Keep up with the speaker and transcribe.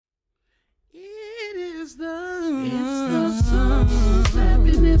It's the Soul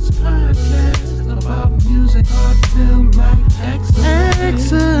Happiness Podcast about music, art, film, life, excellence.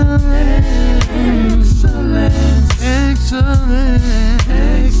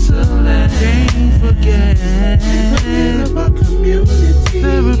 Can't forget about community,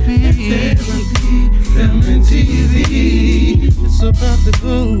 therapy, film and TV. It's about to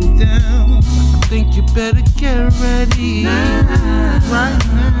go down. I think you better get ready right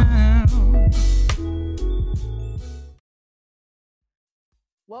now.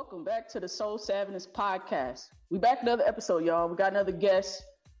 Welcome back to the Soul Happiness Podcast. We back another episode, y'all. We got another guest.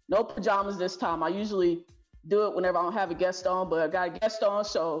 No pajamas this time. I usually do it whenever I don't have a guest on, but I got a guest on,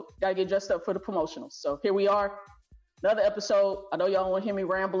 so gotta get dressed up for the promotionals. So here we are, another episode. I know y'all don't want to hear me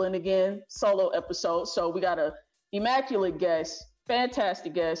rambling again. Solo episode. So we got a immaculate guest,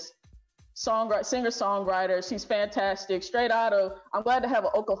 fantastic guest, singer-songwriter. She's fantastic. Straight out of, I'm glad to have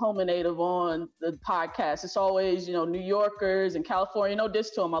an Oklahoma native on the podcast. It's always, New Yorkers and California. No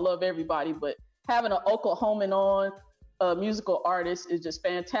diss to them. I love everybody, but having an Oklahoman on, a musical artist, is just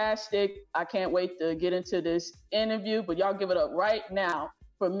fantastic. I can't wait to get into this interview, but y'all give it up right now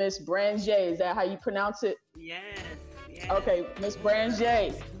for Miss Branjae. Is that how you pronounce it? Yes. Okay, Miss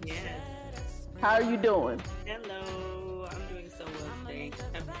Branjae. Yes. How are you doing? Hello. I'm doing so well today.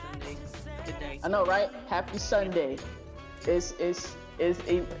 Happy Sunday. Good day. I know, right? Happy Sunday. It's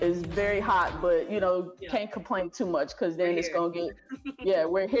very hot, but can't complain too much because then it's gonna get.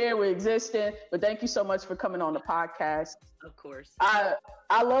 We're here, we're existing. But thank you so much for coming on the podcast. Of course. I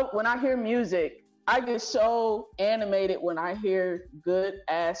love when I hear music. I get so animated when I hear good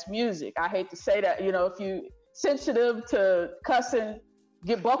ass music. I hate to say that, if you sensitive to cussing,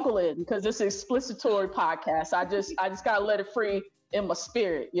 get buckle in because it's an explicitory podcast. I just gotta let it free in my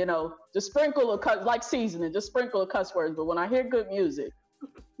spirit, just sprinkle like seasoning, just sprinkle of cuss words. But when I hear good music,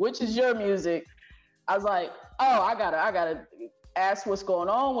 which is your music, I was like, oh, I gotta ask what's going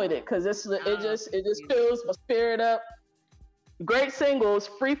on with it because it just fills my spirit up. Great singles,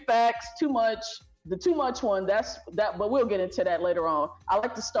 Free Facts, Too Much. The Too Much one, but we'll get into that later on. I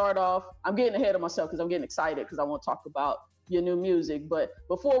like to start off. I'm getting ahead of myself because I'm getting excited because I want to talk about your new music. But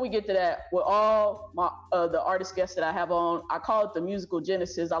before we get to that, with all my the artist guests that I have on, I call it the musical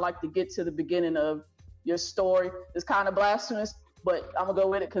genesis. I like to get to the beginning of your story. It's kind of blasphemous, but I'm gonna go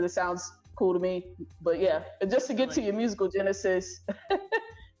with it because it sounds cool to me. But yeah, just to get to your musical genesis,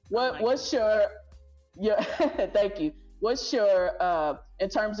 what's your thank you. What's your in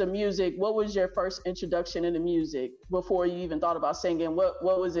terms of music? What was your first introduction into music before you even thought about singing? What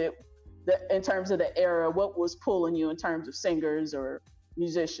was it? In terms of the era, what was pulling you in terms of singers or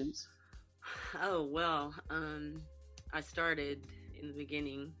musicians? Oh, well, I started in the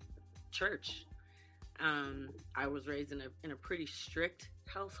beginning church. I was raised in a pretty strict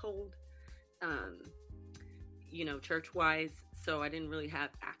household, church-wise, so I didn't really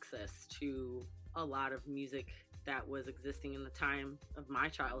have access to a lot of music that was existing in the time of my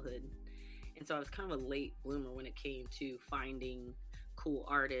childhood. And so I was kind of a late bloomer when it came to finding cool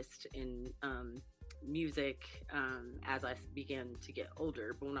artists in music as I began to get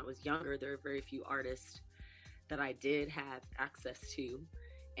older. But when I was younger, there were very few artists that I did have access to.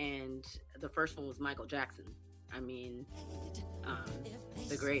 And the first one was Michael Jackson. I mean,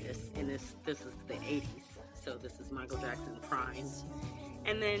 the greatest. And this is the 80s. So this is Michael Jackson prime.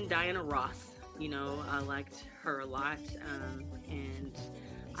 And then Diana Ross. I liked her a lot. And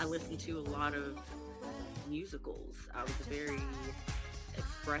I listened to a lot of musicals. I was a very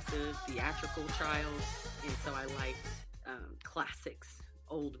expressive, theatrical child, and so I liked classics,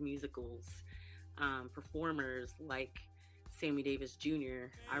 old musicals, performers like Sammy Davis Jr.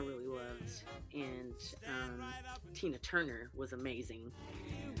 I really loved, and Tina Turner was amazing.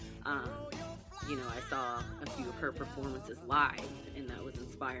 I saw a few of her performances live, and that was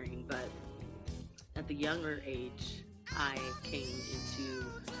inspiring, but at the younger age, I came into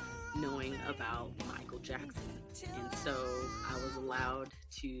knowing about Michael Jackson. And so I was allowed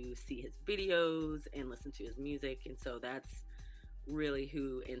to see his videos and listen to his music. And so that's really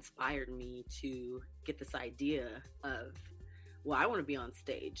who inspired me to get this idea of, I want to be on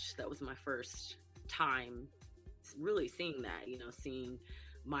stage. That was my first time really seeing that, seeing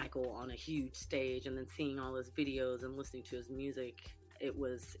Michael on a huge stage and then seeing all his videos and listening to his music. It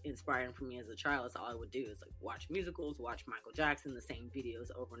was inspiring for me as a child. That's all I would do is watch musicals, watch Michael Jackson, the same videos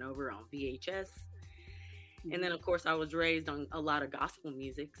over and over on VHS. And then, of course, I was raised on a lot of gospel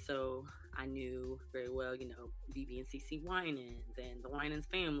music, so I knew very well, BB and CC Winans and the Winans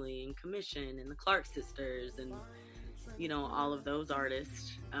family and Commission and the Clark sisters and, all of those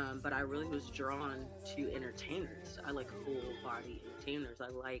artists. But I really was drawn to entertainers. I like full body entertainers. I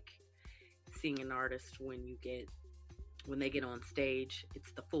like seeing an artist when they get on stage,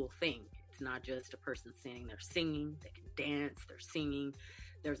 it's the full thing. It's not just a person standing there singing. They can dance, they're singing.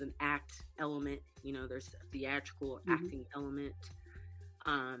 There's an act element, there's a theatrical acting element.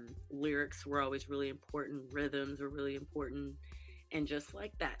 Lyrics were always really important. Rhythms were really important. And just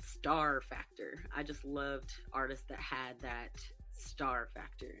like that star factor, I just loved artists that had that star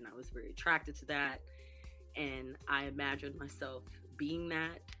factor. And I was very attracted to that. And I imagined myself being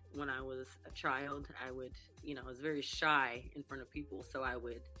that when I was a child. I was very shy in front of people. So I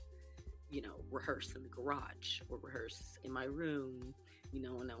would, rehearse in the garage or rehearse in my room,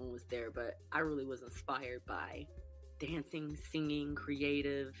 when no one was there. But I really was inspired by dancing, singing,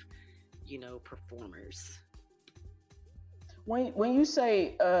 creative, performers. When you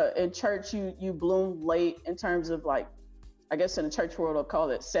say in church you bloom late in terms of like, I guess in the church world they'll call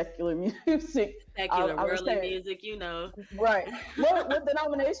it secular music. Secular worldly music, Right. What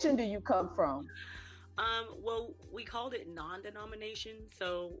denomination do you come from? Well, we called it non-denomination,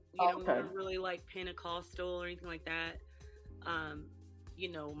 so we weren't really like Pentecostal or anything like that.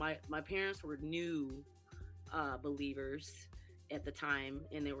 My parents were new believers at the time,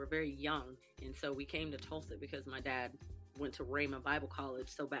 and they were very young, and so we came to Tulsa because my dad went to Rhema Bible College.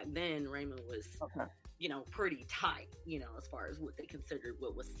 So back then, Rhema was, pretty tight, as far as what they considered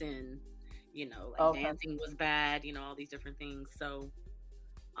what was sin, dancing was bad, all these different things. So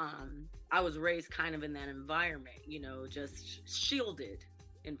I was raised kind of in that environment, just shielded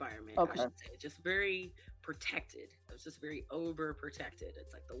environment, I should say, just very protected. I was just very overprotected.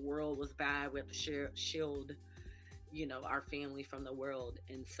 It's like the world was bad. We have to shield, our family from the world.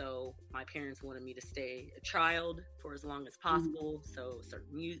 And so my parents wanted me to stay a child for as long as possible. So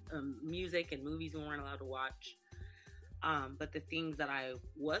certain music and movies we weren't allowed to watch. But the things that I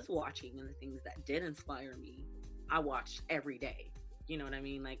was watching and the things that did inspire me, I watched every day. You know what I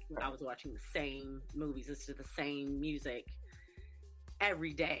mean? Like I was watching the same movies, listening to the same music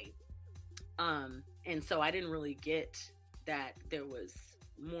every day. And so I didn't really get that there was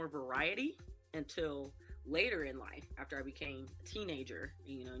more variety until later in life, after I became a teenager,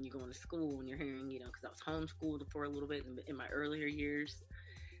 and you go into school and you're hearing, because I was homeschooled for a little bit in my earlier years.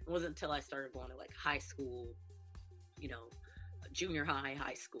 It wasn't until I started going to like high school, junior high,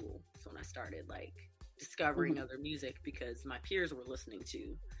 high school. So when I started like discovering other music, because my peers were listening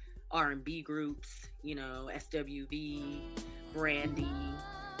to R&B groups, SWV, Brandy,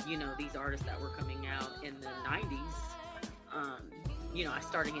 these artists that were coming out in the 90s, I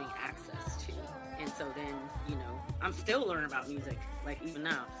started getting access to. And so then, I'm still learning about music, like even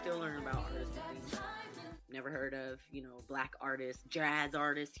now, still learning about artists and things that I've never heard of, Black artists, jazz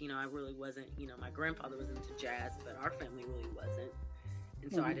artists, I really wasn't, my grandfather was into jazz, but our family really wasn't.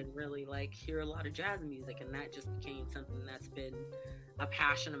 And so I didn't really like hear a lot of jazz music, and that just became something that's been a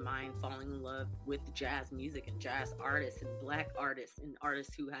passion of mine, falling in love with jazz music and jazz artists and Black artists and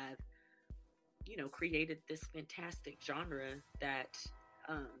artists who have, created this fantastic genre that,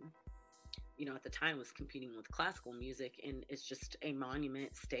 at the time was competing with classical music, and it's just a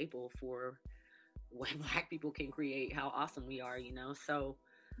monument staple for what Black people can create, how awesome we are, So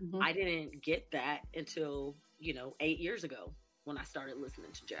I didn't get that until, 8 years ago when I started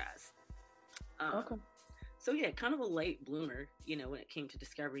listening to jazz. So yeah, kind of a late bloomer, when it came to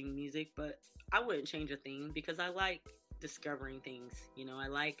discovering music, but I wouldn't change a thing because I like discovering things, I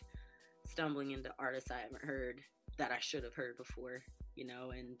like stumbling into artists I haven't heard that I should have heard before,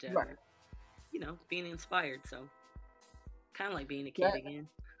 and, being inspired. So kind of like being a kid again.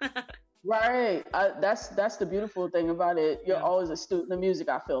 Right. That's the beautiful thing about it. You're always a student of music,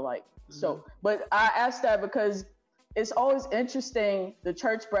 I feel like. So, but I asked that because it's always interesting, the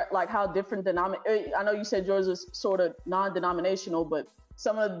church, like how different I know you said yours is sort of non-denominational, but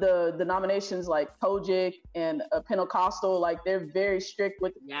some of the denominations like Kojic and Pentecostal, like they're very strict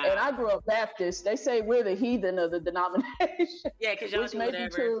with, and I grew up Baptist. They say we're the heathen of the denomination. Yeah, because y'all do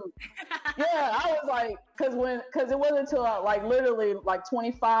whatever. Yeah, I was like, because it wasn't until like literally like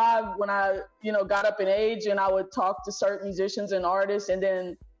 25 when I, got up in age and I would talk to certain musicians and artists, and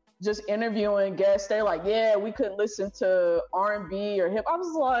then just interviewing guests, they're like, yeah, we couldn't listen to R&B or hip. I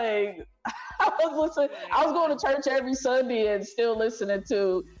was like, I was going to church every Sunday and still listening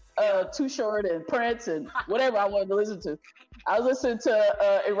to Too Short and Prince and whatever I wanted to listen to. I was listening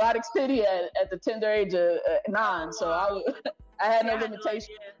to Erotic City at the tender age of 9, so I had no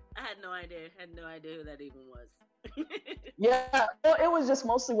limitation. I had no idea who that even was. Yeah, well, it was just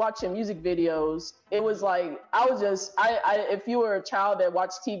mostly watching music videos. It was like I if you were a child that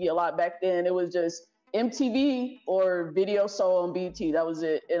watched TV a lot back then, it was just MTV or Video Soul on BT. That was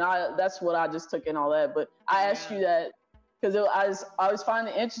it, and that's what I just took in all that. But I asked you that because I always find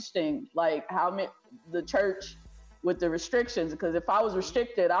it interesting, like the church with the restrictions. Because if I was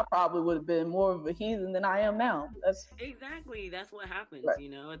restricted, I probably would have been more of a heathen than I am now. That's what happens. Right. You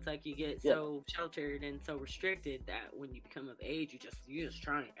know, it's like you get so sheltered and so restricted that when you become of age, you're just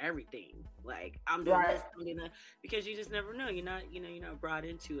trying everything. Like, I'm doing this, I'm doing that, because you just never know. You're not brought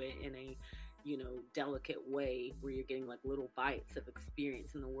into it in a delicate way where you're getting like little bites of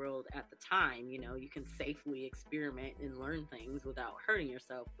experience in the world at the time. You can safely experiment and learn things without hurting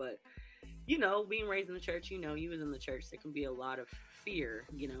yourself. But being raised in the church, you was in the church, there can be a lot of fear,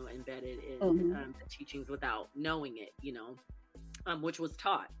 embedded in the teachings without knowing it, which was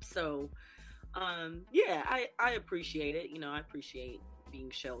taught. So, I appreciate it. I appreciate being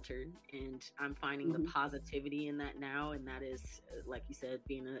sheltered, and I'm finding the positivity in that now. And that is, like you said,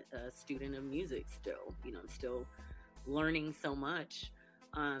 being a student of music still, I'm still learning so much,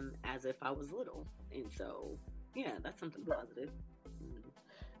 as if I was little. And so, that's something positive.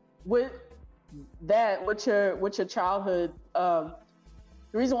 With that, what's your childhood, the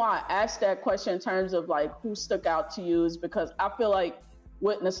reason why I asked that question in terms of like who stuck out to you is because I feel like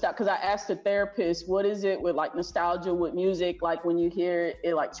with nostalgia, because I asked a therapist, what is it with like nostalgia with music, like when you hear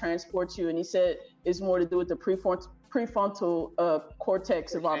it like transports you, and he said it's more to do with the prefrontal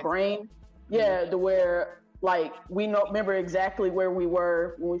cortex of our brain. To where like we remember exactly where we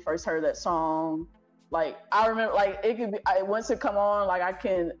were when we first heard that song. Like I remember, like it could be once it come on, like I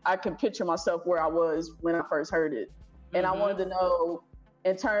can picture myself where I was when I first heard it. And I wanted to know,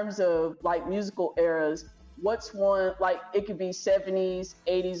 in terms of like musical eras, what's one, like it could be 70s,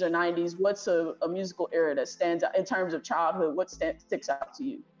 80s, or 90s. What's a musical era that stands out in terms of childhood? What sticks out to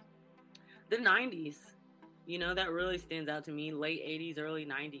you? The 90s, that really stands out to me. Late 80s, early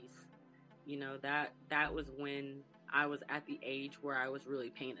 90s. That was when I was at the age where I was really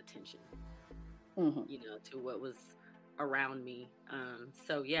paying attention. To what was around me.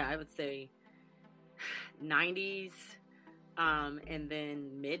 So I would say 90s, and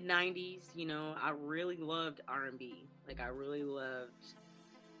then mid 90s, I really loved R&B. Like I really loved,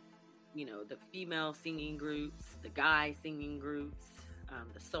 the female singing groups, the guy singing groups,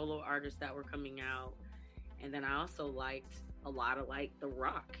 the solo artists that were coming out. And then I also liked a lot of like the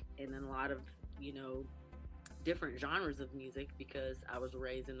rock, and then a lot of, different genres of music, because I was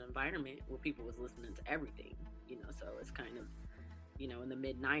raised in an environment where people was listening to everything, so it's kind of, in the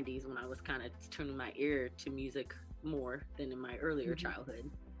mid 90s when I was kind of tuning my ear to music more than in my earlier childhood.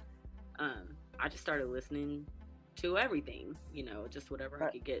 I just started listening to everything, just whatever I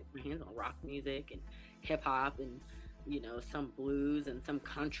could get my hands on, rock music and hip hop and, some blues and some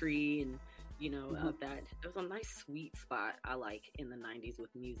country, and, that there was a nice sweet spot I like in the 90s with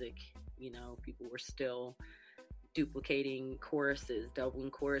music. People were still duplicating choruses,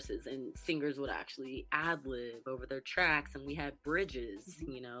 doubling choruses, and singers would actually ad-lib over their tracks, and we had bridges,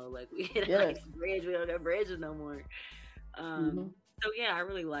 like we had a nice bridge. We don't have bridges no more. So I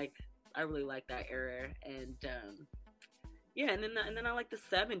really like that era, and and then I like the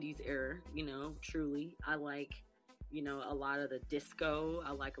 70s era, truly. I like, a lot of the disco.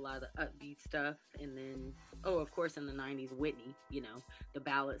 I like a lot of the upbeat stuff. And then, of course, in the 90s, Whitney, the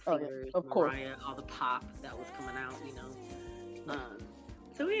ballad singers, Mariah, all the pop that was coming out,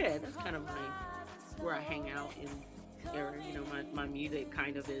 So, that's kind of where I hang out in era. My music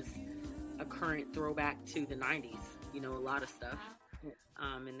kind of is a current throwback to the 90s, a lot of stuff.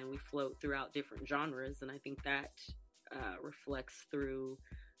 And then we float throughout different genres. And I think that reflects through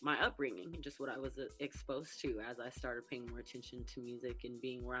my upbringing and just what I was exposed to as I started paying more attention to music and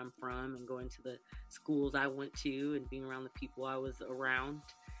being where I'm from and going to the schools I went to and being around the people I was around.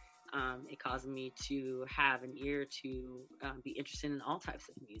 It caused me to have an ear to be interested in all types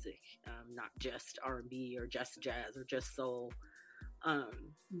of music, not just R&B or just jazz or just soul.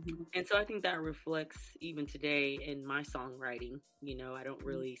 And so I think that reflects even today in my songwriting. I don't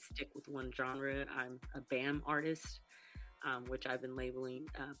really stick with one genre. I'm a BAM artist, which I've been labeling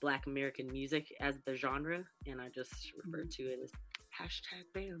Black American music as the genre, and I just refer to it as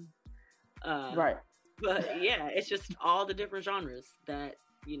 #BAM. Right. But it's just all the different genres that,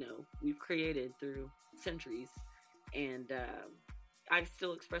 we've created through centuries. And I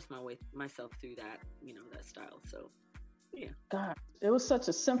still express myself through that, that style. So, God, it was such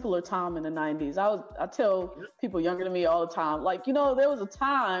a simpler time in the 90s. I tell people younger than me all the time, like, there was a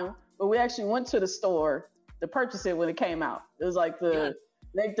time where we actually went to the store to purchase it when it came out. It was like the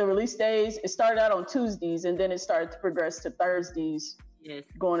release days. It started out on Tuesdays, and then it started to progress to Thursdays,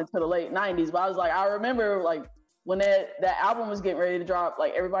 going into the late 90s. But I remember like when that album was getting ready to drop,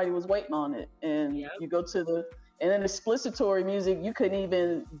 like everybody was waiting on it, and you go to And then explicitory music, you couldn't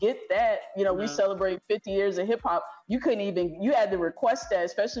even get that. You know, we celebrate 50 years of hip hop. You couldn't even, you had to request that,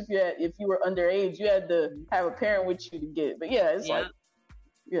 especially if you were underage. You had to have a parent with you to get it. But yeah, it's like,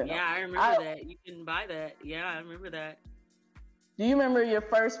 yeah, I remember that. You couldn't buy that. Yeah, I remember that. Do you remember your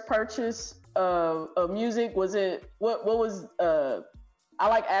first purchase of music? Was it, what was, I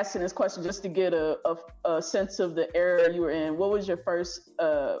like asking this question just to get a sense of the era you were in. What was your first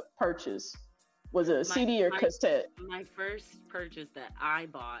purchase? Was it a CD or cassette? My first purchase that I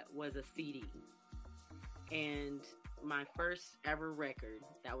bought was a CD. And my first ever record,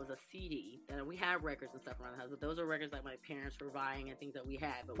 that was a CD. That we had records and stuff around the house, but those are records that my parents were buying and things that we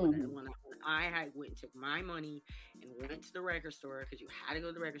had. But when I went and took my money and went to the record store, because you had to go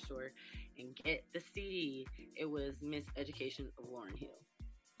to the record store and get the CD, it was Miss Education of Lauryn Hill.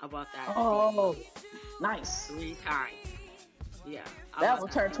 I bought that. Oh, CD nice. 3 times. Yeah. That will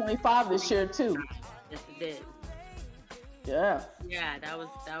turn 25 this year too. Yes, it did. Yeah. Yeah, that was.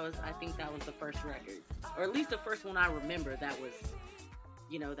 I think that was the first record, or at least the first one I remember. That was,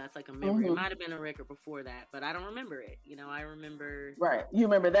 that's like a memory. It might have been a record before that, but I don't remember it. I remember. Right. You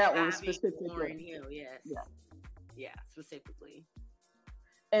remember that one specifically. Lauryn Hill, yes. Yeah, specifically.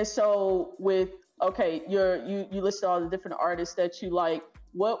 And so you listed all the different artists that you like.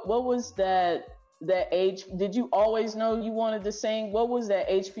 What was that age? Did you always know you wanted to sing? What was that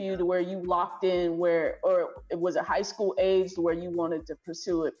age for you to where you locked in, or was it high school age to where you wanted to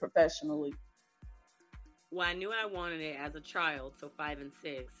pursue it professionally? Well, I knew I wanted it as a child, so 5 and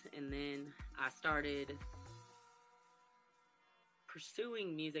 6, and then I started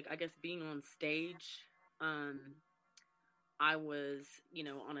pursuing music, I guess being on stage. I was,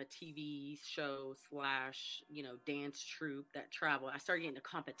 on a TV show / dance troupe that traveled. I started getting into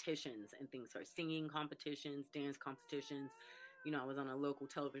competitions and things, so singing competitions, dance competitions. I was on a local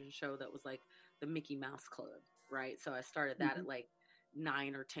television show that was like the Mickey Mouse Club, right? So I started that at like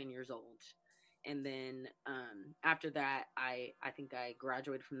 9 or 10 years old. And then after that, I think I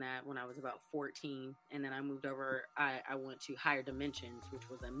graduated from that when I was about 14. And then I moved over. I went to Higher Dimensions, which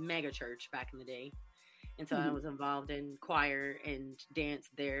was a mega church back in the day. And so I was involved in choir and dance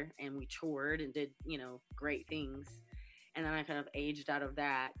there, and we toured and did, great things. And then I kind of aged out of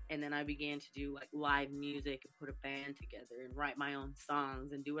that. And then I began to do like live music and put a band together and write my own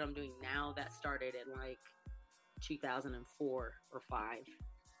songs and do what I'm doing now. That started at like 2004 or 5,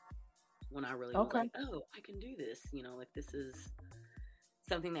 when I really was like, oh, I can do this. This is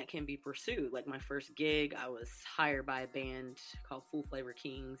something that can be pursued. Like my first gig, I was hired by a band called Full Flavor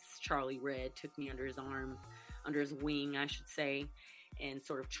Kings. Charlie Red took me under his wing, I should say, and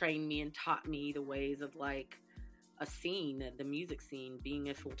sort of trained me and taught me the ways of like a scene, the music scene, being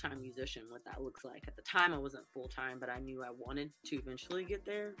a full-time musician, what that looks like. At the time, I wasn't full-time, but I knew I wanted to eventually get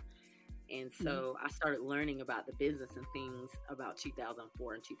there. And so I started learning about the business and things about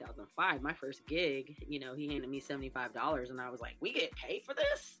 2004 and 2005. My first gig, he handed me $75, and I was like, we get paid for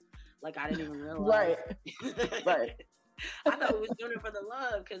this? Like, I didn't even realize. Right. I thought we was doing it for the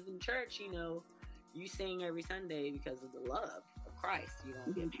love, because in church, you sing every Sunday because of the love of Christ. You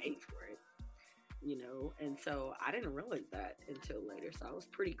don't get paid for it, And so I didn't realize that until later. So I was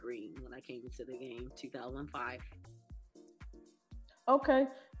pretty green when I came into the game, 2005. Okay.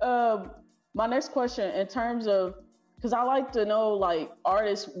 My next question, in terms of, because I like to know like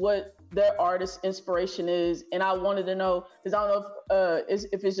artists, what their artist inspiration is, and I wanted to know, because I don't know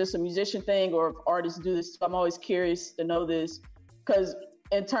if it's just a musician thing or if artists do this. I'm always curious to know this, because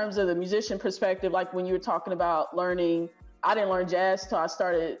in terms of the musician perspective, like when you were talking about learning, I didn't learn jazz till I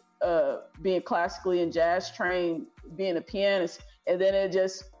started being classically and jazz trained, being a pianist, and then it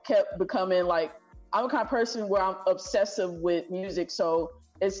just kept becoming like, I'm a kind of person where I'm obsessive with music. So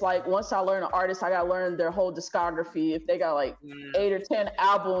it's like, once I learn an artist, I got to learn their whole discography. If they got like 8 or 10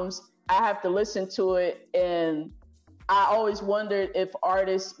 albums, I have to listen to it. And I always wondered if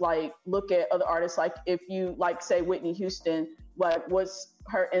artists like look at other artists, like if you like, say, Whitney Houston, like what's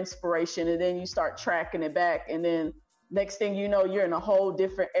her inspiration? And then you start tracking it back. And then next thing you know, you're in a whole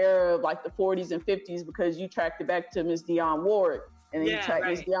different era of like the 40s and 50s, because you tracked it back to Miss Dionne Ward. And then you track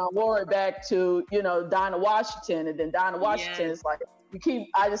Miss Dionne Ward back to, Dinah Washington. And then Dinah Washington is like,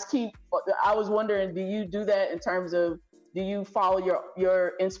 I was wondering, do you do that in terms of, do you follow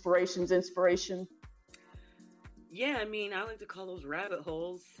your inspiration? Yeah, I mean, I like to call those rabbit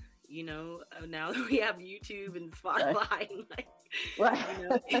holes, now that we have YouTube and Spotify.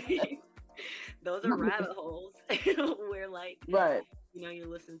 Those are rabbit holes where like, you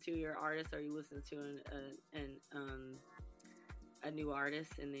listen to your artist, or you listen to a new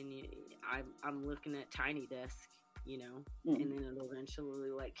artist, and then I'm looking at Tiny Desk and then it'll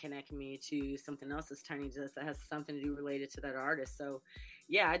eventually like connect me to something else that's tiny just that has something to do related to that artist. So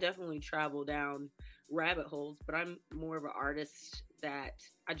yeah, I definitely travel down rabbit holes, but I'm more of an artist that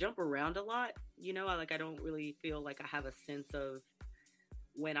I jump around a lot. I don't really feel like I have a sense of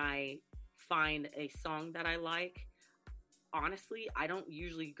when I find a song that I like. Honestly, I don't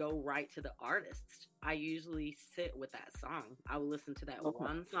usually go right to the artist. I usually sit with that song. I will listen to that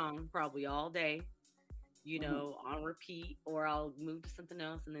one song probably all day, on repeat, or I'll move to something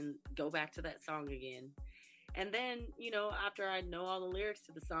else and then go back to that song again. And then, after I know all the lyrics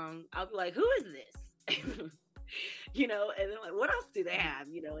to the song, I'll be like, who is this? And then like, what else do they have?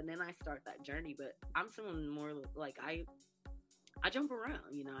 And then I start that journey. But I'm someone more like I jump around,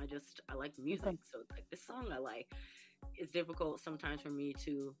 I like music. So it's like this song I like. It's difficult sometimes for me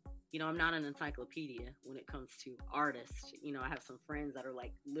to, I'm not an encyclopedia when it comes to artists. I have some friends that are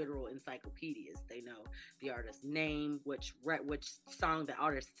like literal encyclopedias. They know the artist's name, which song the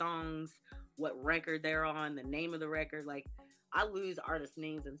artist songs, what record they're on, the name of the record. Like, I lose artist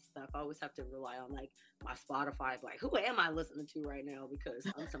names and stuff. I always have to rely on like my Spotify, like, who am I listening to right now? Because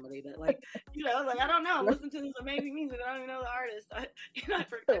I'm somebody that like, I don't know. I'm listening to this amazing music. I don't even know the artist. I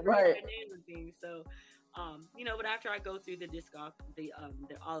forget their names and things. So, but after I go through the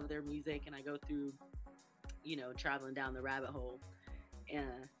all of their music, and I go through, traveling down the rabbit hole,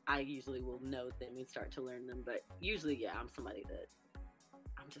 and I usually will note them and start to learn them. But usually, yeah, I'm somebody that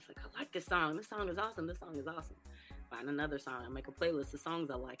I'm just like, I like this song. This song is awesome. This song is awesome. Find another song. I make a playlist of songs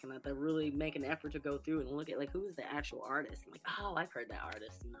I like, and I really make an effort to go through and look at like, who is the actual artist. I'm like, oh, I've heard that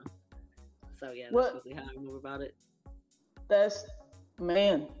artist. So yeah, that's usually how I move about it. That's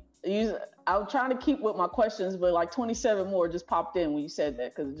man. I'm trying to keep with my questions, but like 27 more just popped in when you said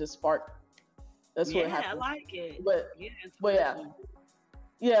that because it just sparked. That's what happened. Yeah, I like it.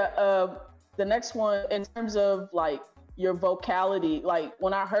 The next one in terms of like your vocality, like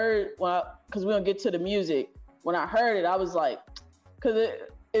because we're gonna get to the music. When I heard it, I was like, because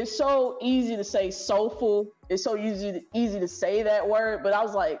it's so easy to say soulful. It's so easy to say that word, but I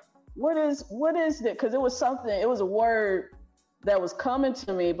was like, what is that? Because it was a word that was coming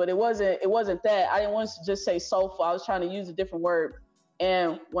to me, but it wasn't that. I didn't want to just say soulful. I was trying to use a different word.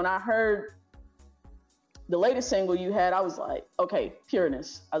 And when I heard the latest single you had, I was like, okay,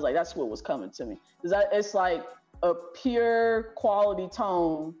 pureness. I was like, that's what was coming to me. It's like a pure quality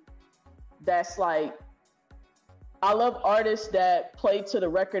tone that's like, I love artists that play to the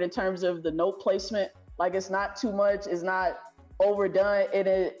record in terms of the note placement. Like, it's not too much, it's not overdone.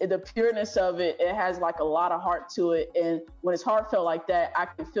 The pureness of it has like a lot of heart to it. And when it's heartfelt like that, I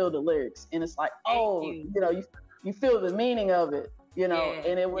can feel the lyrics. And it's like, you feel the meaning of it,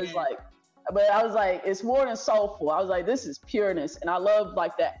 and it was like, but I was like, it's more than soulful. I was like, this is pureness. And I love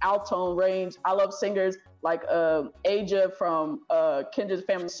like that alto range. I love singers like Aja from Kendra's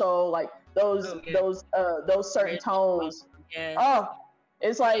Family Soul, like those certain tones. Yeah. Oh,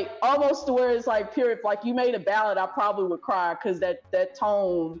 it's like almost to where it's like pure. If like you made a ballad, I probably would cry because that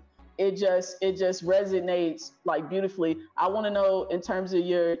tone, it just resonates like beautifully. I want to know in terms of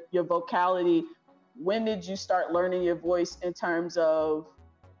your vocality, when did you start learning your voice in terms of,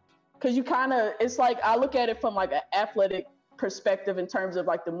 because it's like I look at it from like an athletic perspective in terms of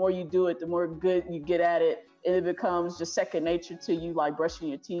like the more you do it, the more good you get at it, and it becomes just second nature to you, like brushing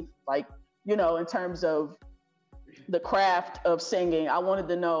your teeth, like in terms of the craft of singing. I wanted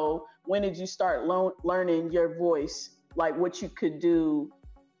to know, when did you start learning your voice, like what you could do,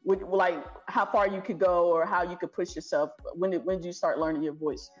 like how far you could go or how you could push yourself. When did you start learning your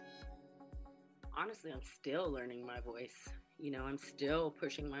voice? Honestly, I'm still learning my voice. I'm still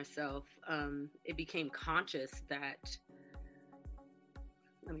pushing myself. It became conscious that,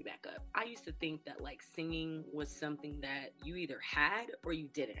 let me back up. I used to think that like singing was something that you either had or you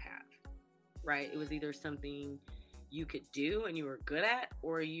didn't have, right? It was either something you could do and you were good at,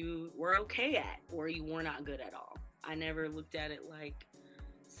 or you were okay at, or you were not good at all. I never looked at it like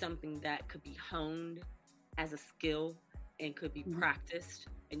something that could be honed as a skill and could be practiced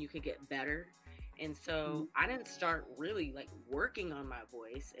and you could get better. And so I didn't start really like working on my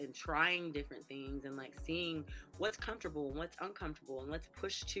voice and trying different things and like seeing what's comfortable and what's uncomfortable, and let's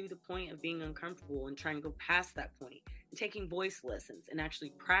push to the point of being uncomfortable and trying to go past that point, and taking voice lessons and actually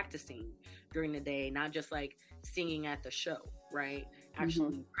practicing during the day, not just like singing at the show, right?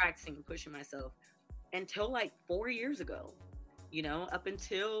 Actually practicing and pushing myself until like 4 years ago. Up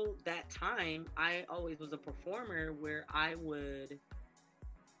until that time, I always was a performer where I would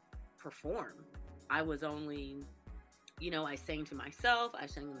perform. I was only I sang to myself, I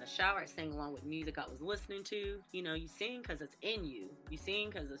sang in the shower, I sang along with music I was listening to. You sing because it's in you. You sing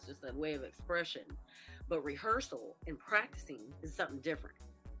because it's just a way of expression. But rehearsal and practicing is something different,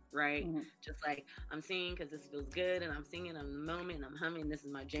 right? Mm-hmm. Just like I'm singing because this feels good, and I'm singing in the moment, and I'm humming, this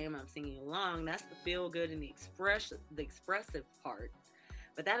is my jam, I'm singing along. That's the feel good and the expressive part.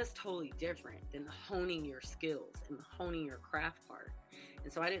 But that is totally different than honing your skills and honing your craft part.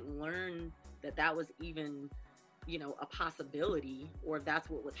 And so I didn't learn that was even, a possibility, or if that's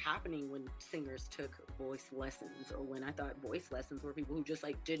what was happening when singers took voice lessons, or when I thought voice lessons were people who just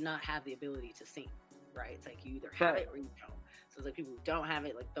like did not have the ability to sing, right? It's like you either have it or you don't. So it's like people who don't have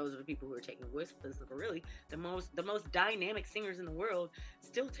it, like those are the people who are taking voice lessons. But really, the most dynamic singers in the world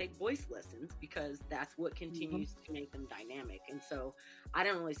still take voice lessons, because that's what continues to make them dynamic. And so I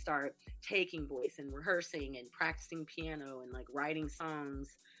didn't really start taking voice and rehearsing and practicing piano and like writing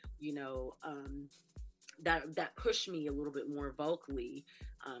songs, that pushed me a little bit more vocally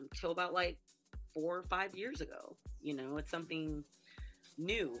till about like 4 or 5 years ago. It's something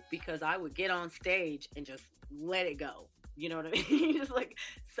new, because I would get on stage and just let it go. You know what I mean? Just like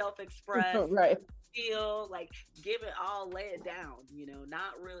self-express, right? Feel like, give it all, lay it down,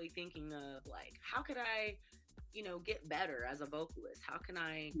 not really thinking of like, how could I, get better as a vocalist? How can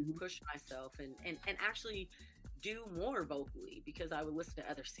I push myself and actually do more vocally? Because I would listen to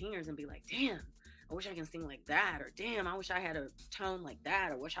other singers and be like, damn, I wish I can sing like that, or damn, I wish I had a tone like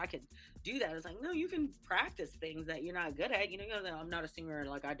that, or wish I could do that. It's like, no, you can practice things that you're not good at. I'm not a singer,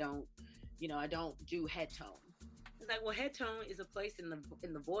 like I don't do head tone. It's like, well, head tone is a place in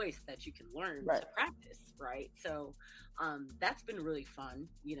the voice that you can learn to practice, right? So that's been really fun,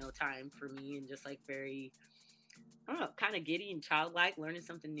 time for me, and just like very, I don't know, kind of giddy and childlike, learning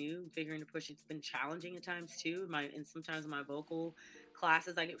something new, figuring to push. It's been challenging at times too. And sometimes in my vocal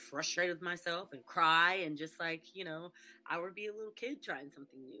classes, I get frustrated with myself and cry, and just like, I would be a little kid trying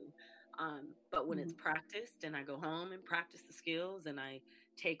something new. But when it's practiced, and I go home and practice the skills, and I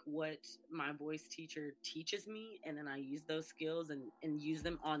take what my voice teacher teaches me, and then I use those skills and use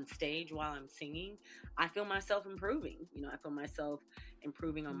them on stage while I'm singing, I feel myself improving. I feel myself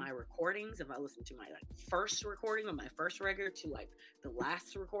improving on my recordings. If I listen to my like first recording on my first record to like the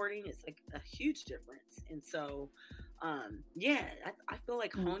last recording, it's like a huge difference. And so I feel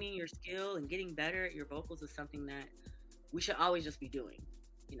like honing your skill and getting better at your vocals is something that we should always just be doing.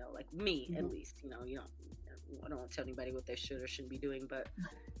 Like me, at least, I don't want to tell anybody what they should or shouldn't be doing, but,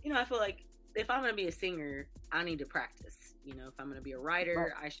 I feel like if I'm going to be a singer, I need to practice. If I'm going to be a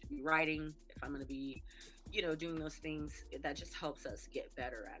writer, I should be writing. If I'm going to be, doing those things, that just helps us get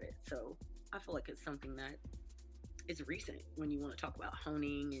better at it. So I feel like it's something that is recent when you want to talk about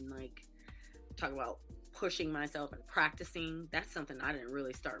honing and like talk about pushing myself and practicing. That's something I didn't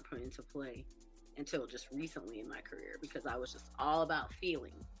really start putting into play until just recently in my career, because I was just all about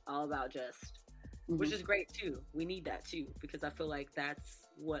feeling, all about just, which is great too. We need that too, because I feel like that's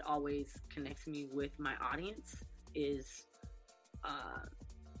what always connects me with my audience is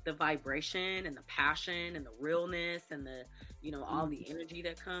the vibration and the passion and the realness and the, all the energy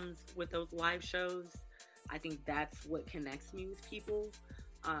that comes with those live shows. I think that's what connects me with people.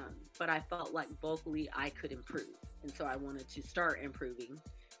 But I felt like vocally I could improve. And so I wanted to start improving.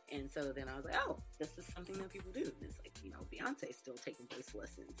 And so then I was like, oh, this is something that people do. And it's like, Beyonce's still taking voice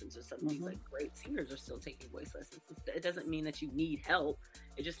lessons. And just some of these like great singers are still taking voice lessons. It doesn't mean that you need help.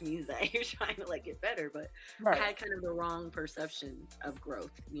 It just means that you're trying to like get better. But I had kind of the wrong perception of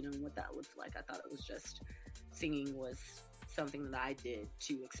growth, and what that looks like. I thought it was just singing was something that I did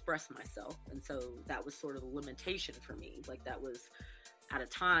to express myself. And so that was sort of a limitation for me. Like that was at a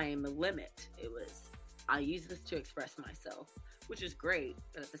time, a limit. It was, I use this to express myself, which is great,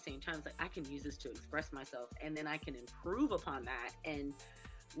 but at the same time, it's like I can use this to express myself, and then I can improve upon that and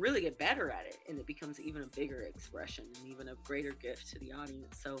really get better at it, and it becomes even a bigger expression and even a greater gift to the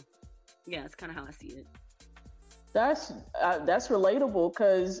audience. So, yeah, that's kind of how I see it. That's relatable,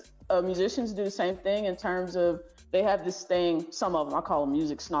 because musicians do the same thing in terms of they have this thing. Some of them, I call them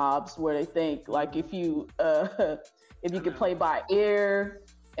music snobs, where they think like if you can play by ear.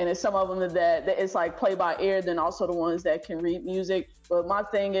 And it's some of them that it's like play by ear, then also the ones that can read music. But my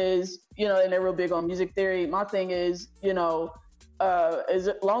thing is, and they're real big on music theory. My thing is, as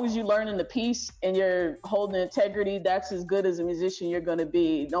long as you're learning the piece and you're holding integrity, that's as good as a musician you're going to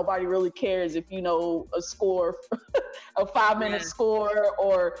be. Nobody really cares if you know a score, a 5-minute score,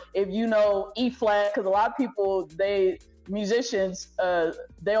 or if you know E flat, because a lot of people, musicians,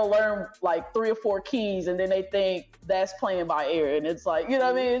 they'll learn like 3 or 4 keys and then they think that's playing by ear, and it's like, what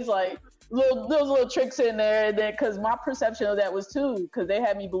I mean? It's like those little tricks in there. And then, because my perception of that was too, because they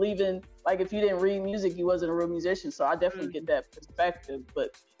had me believing like if you didn't read music, you wasn't a real musician. So I definitely get that perspective.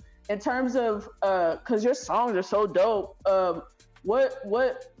 But in terms of, because your songs are so dope, what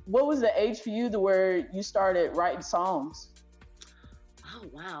was the age for you to where you started writing songs? Oh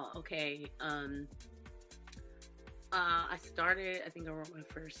wow, okay. I think I wrote my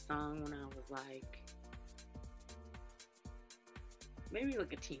first song when I was like maybe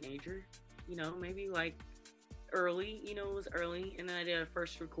like a teenager, maybe like early, it was early. And then I did a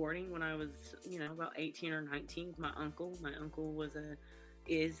first recording when I was, about 18 or 19. My uncle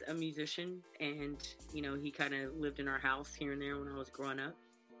is a musician, and, he kind of lived in our house here and there when I was growing up.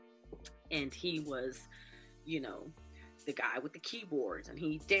 And he was, the guy with the keyboards, and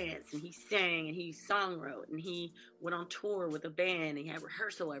he danced and he sang and he song wrote and he went on tour with a band and he had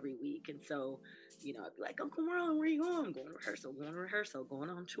rehearsal every week. And so, I'd be like, Uncle Marlon, where you going? I'm going to rehearsal, going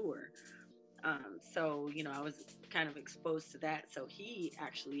on tour. So, I was kind of exposed to that. So he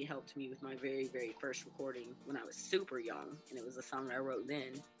actually helped me with my very, very first recording when I was super young. And it was a song I wrote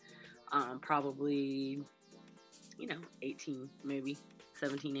then, probably, 18, maybe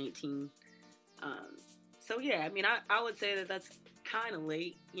 17, 18. So yeah, I mean, I would say that that's kind of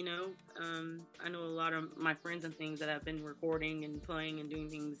late, I know a lot of my friends and things that have been recording and playing and doing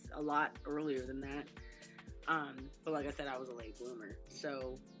things a lot earlier than that. But like I said, I was a late bloomer.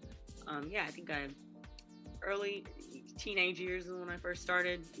 So, yeah, I think early teenage years is when I first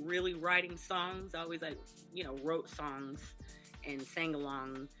started really writing songs. I always wrote songs and sang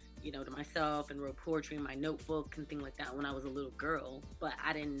along, to myself, and wrote poetry in my notebook and things like that when I was a little girl. But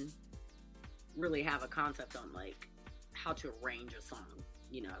I didn't really have a concept on like how to arrange a song.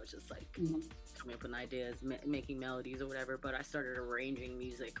 I was just like coming up with ideas, making melodies or whatever. But I started arranging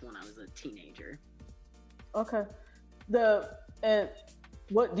music when I was a teenager. Okay.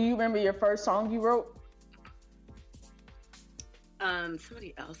 What do you remember your first song you wrote?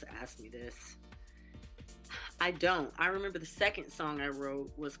 Somebody else asked me this. I don't. I remember the second song I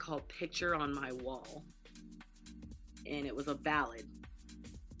wrote was called Picture on My Wall. And it was a ballad.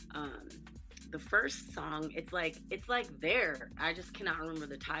 The first song, it's like there. I just cannot remember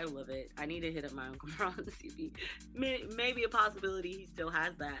the title of it. I need to hit up my Uncle Marlon to see if he, maybe a possibility he still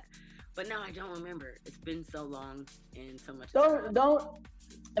has that. But no, I don't remember. It's been so long and so much. Don't.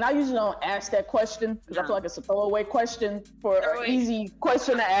 And I usually don't ask that question because I feel like it's a throwaway question for an easy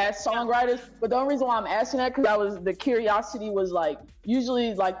question to ask songwriters. But the only reason why I'm asking that because the curiosity was like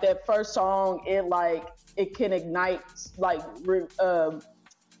usually like that first song, it can ignite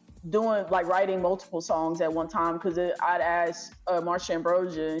doing like writing multiple songs at one time. Because I'd ask Marsha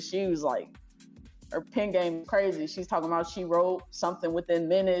Ambrosia, and she was like, her pen game is crazy. She's talking about she wrote something within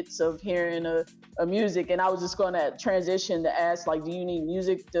minutes of hearing a music. And I was just going to transition to ask, like, do you need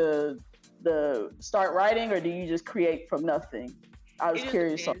music to start writing, or do you just create from nothing? I was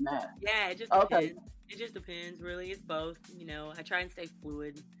curious on that. Yeah, it just depends. It just depends, really. It's both. I try and stay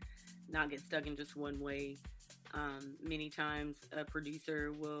fluid, not get stuck in just one way. Many times a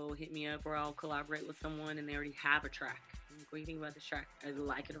producer will hit me up, or I'll collaborate with someone and they already have a track. I'm like, what do you think about this track? I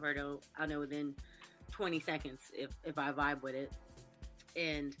like it or I don't. I'll know within 20 seconds if I vibe with it.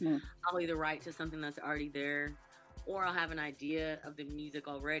 And I'll either write to something that's already there, or I'll have an idea of the music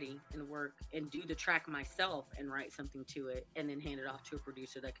already and work and do the track myself and write something to it and then hand it off to a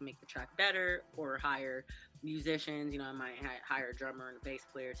producer that can make the track better, or hire musicians. I might hire a drummer and a bass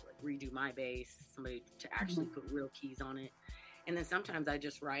player to like redo my bass, somebody to actually put real keys on it. And then sometimes I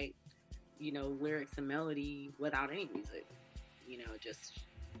just write, lyrics and melody without any music. It just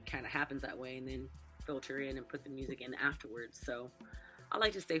kind of happens that way, and then filter in and put the music in afterwards. So I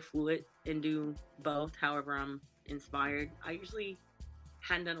like to stay fluid and do both however I'm inspired. I usually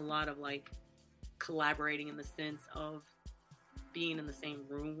hadn't done a lot of like collaborating in the sense of being in the same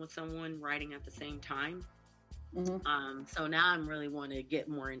room with someone writing at the same time. So now I'm really want to get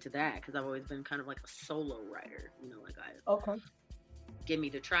more into that because I've always been kind of like a solo writer, give me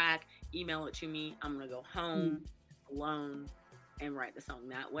the track, email it to me, I'm gonna go home alone and write the song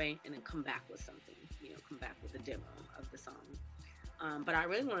that way, and then come back with something, come back with a demo of the song. But I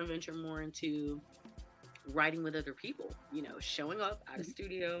really want to venture more into writing with other people, showing up at a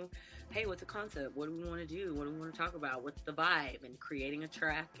studio. Hey, what's a concept? What do we want to do? What do we want to talk about? What's the vibe? And creating a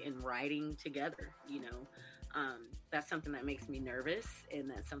track and writing together, that's something that makes me nervous, and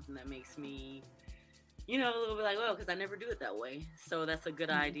that's something that makes me, a little bit like, well, because I never do it that way. So that's a good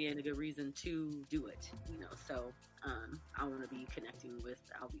idea and a good reason to do it, So I want to be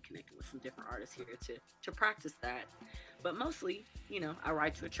I'll be connecting with some different artists here to practice that. But mostly, I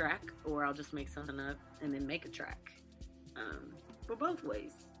write to a track, or I'll just make something up and then make a track. But both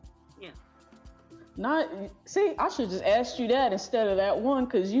ways, yeah. Not see, I should just ask you that instead of that one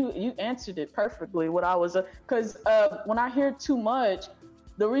because you answered it perfectly. What I was because when I hear too much,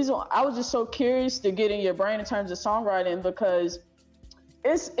 the reason I was just so curious to get in your brain in terms of songwriting because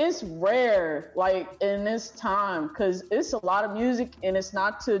it's rare like in this time because it's a lot of music and it's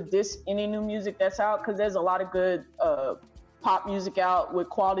not to diss any new music that's out because there's a lot of good pop music out with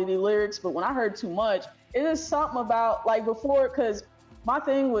quality lyrics. But when I heard too much, it is something about like before because my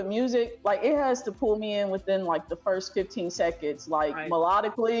thing with music, like it has to pull me in within like the first 15 seconds, like Right.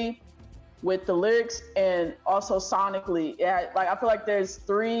 melodically with the lyrics and also sonically. Yeah, like I feel like there's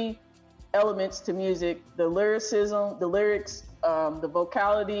three elements to music: the lyricism, the lyrics, the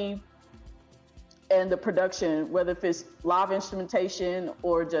vocality, and the production. Whether if it's live instrumentation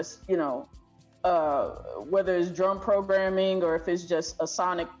or just whether it's drum programming or if it's just a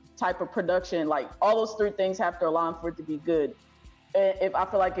sonic type of production, like all those three things have to align for it to be good. If I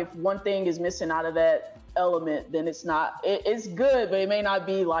feel like if one thing is missing out of that element, then it's not. It's good, but it may not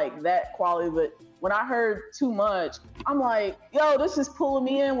be like that quality. But when I heard too much, I'm like, yo, this is pulling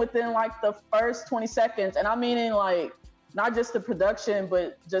me in within like the first 20 seconds, and I'm meaning like not just the production,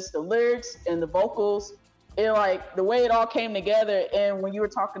 but just the lyrics and the vocals. It like the way it all came together. And when you were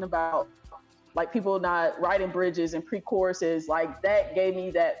talking about like people not writing bridges and pre-choruses, like that gave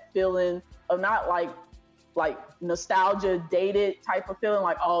me that feeling of not like nostalgia dated type of feeling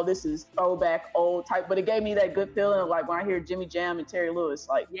like, oh, this is throwback old type, but it gave me that good feeling of like when I hear Jimmy Jam and Terry Lewis,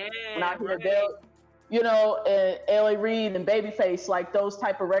 like when I hear them, and L.A. Reid and Babyface, like those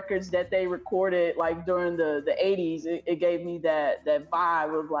type of records that they recorded like during the 80s, it gave me that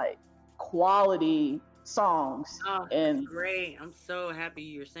vibe of like quality songs. Oh, and that's great. I'm so happy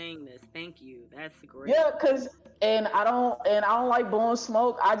you're saying this. Thank you. That's great. yeah, and I don't like blowing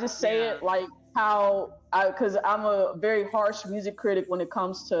smoke. I just say it like because I'm a very harsh music critic when it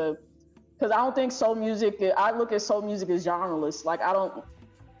comes to, because I don't think soul music, I look at soul music as genreless. Like I don't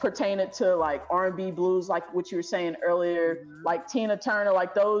pertain it to like R&B, blues, like what you were saying earlier, like Tina Turner,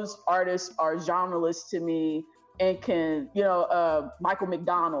 like those artists are genreless to me and can, Michael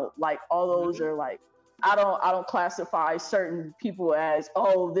McDonald, like all those are like, I don't classify certain people as,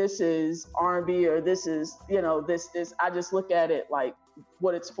 oh, this is R&B or this is, this. I just look at it like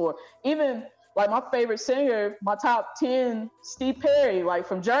what it's for. Even like my favorite singer, my top 10, Steve Perry, like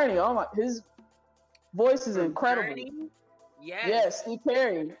from Journey. Oh my, his voice is incredible. Journey? Yes. Yes, Steve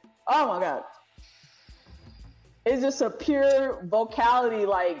Perry. Oh my God. It's just a pure vocality,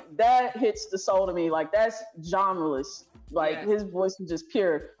 like that hits the soul to me. Like that's genreless. Like his voice is just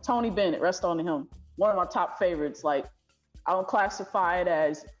pure. Tony Bennett, rest on him. One of my top favorites. Like I don't classify it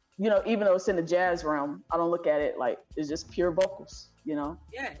as, even though it's in the jazz realm, I don't look at it like it's just pure vocals, Yeah,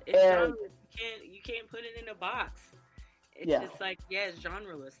 it's genreless. You can't put it in a box. It's just like, it's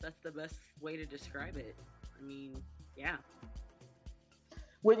genreless. That's the best way to describe it. I mean, yeah.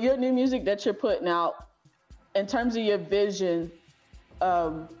 With your new music that you're putting out, in terms of your vision,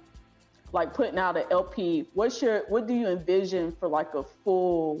 like putting out an LP, what do you envision for like a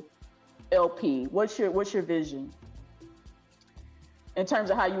full LP? What's your vision in terms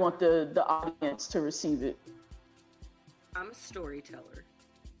of how you want the audience to receive it? I'm a storyteller.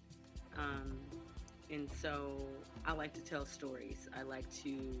 And so I like to tell stories. I like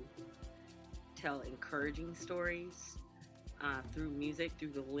to tell encouraging stories through music,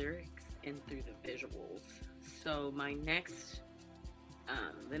 through the lyrics, and through the visuals. So my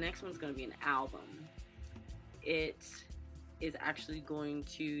the next one's going to be an album. It is actually going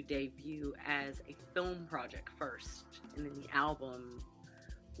to debut as a film project first, and then the album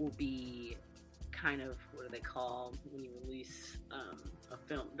will be kind of, what do they call when you release a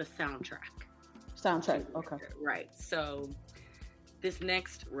film? The soundtrack. Okay. Right. So this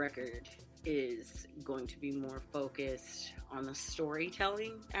next record is going to be more focused on the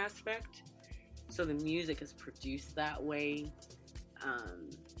storytelling aspect. So the music is produced that way.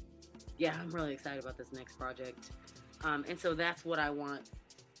 I'm really excited about this next project. And so that's what I want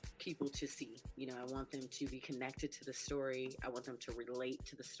people to see. I want them to be connected to the story. I want them to relate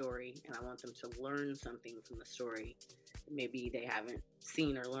to the story, and I want them to learn something from the story maybe they haven't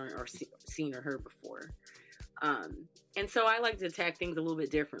seen or learned or seen or heard before. And so I like to attack things a little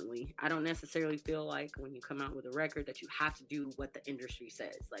bit differently. I don't necessarily feel like when you come out with a record that you have to do what the industry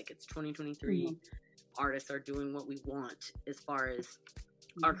says. Like, it's 2023. Mm-hmm. Artists are doing what we want as far as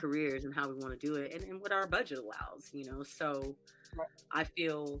our careers and how we want to do it and what our budget allows, So I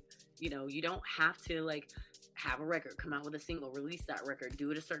feel, you don't have to like have a record, come out with a single, release that record,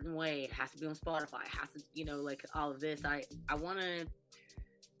 do it a certain way. It has to be on Spotify. It has to, like all of this. I want to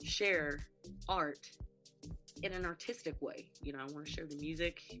share art in an artistic way. You know, I want to share the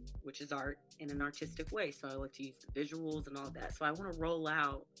music, which is art, in an artistic way. So I like to use the visuals and all that. So I want to roll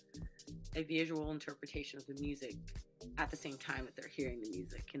out a visual interpretation of the music at the same time that they're hearing the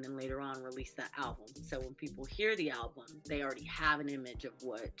music, and then later on release that album. So when people hear the album, they already have an image of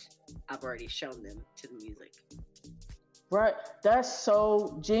what I've already shown them to the music. Right. That's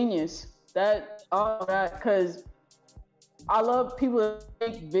so genius. Because I love people that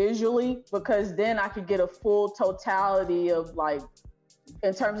think visually, because then I could get a full totality of, like,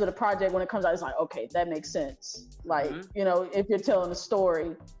 in terms of the project, when it comes out, it's like, okay, that makes sense. Like, you know, if you're telling a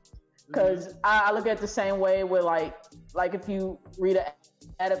story, because I look at it the same way with like if you read an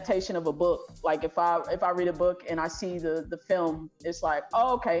adaptation of a book, like if I read a book and I see the film, it's like,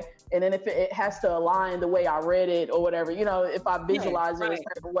 oh, okay. And then if it has to align the way I read it or whatever, you know, if I visualize it a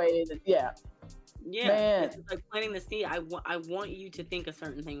certain way, yeah. Man. It's like planting the seed. I want you to think a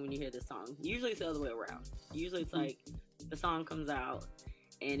certain thing when you hear this song. Usually it's the other way around. Usually it's like the song comes out,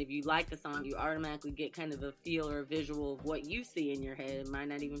 and if you like the song, you automatically get kind of a feel or a visual of what you see in your head. It might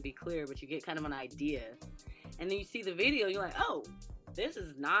not even be clear, but you get kind of an idea. And then you see the video, you're like, oh, this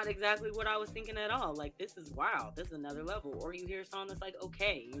is not exactly what I was thinking at all. Like, this is wow, this is another level. Or you hear a song that's like,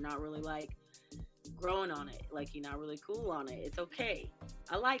 okay, you're not really like growing on it. Like, you're not really cool on it. It's okay.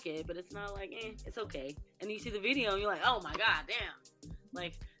 I like it, but it's not like, it's okay. And then you see the video and you're like, oh my God, damn.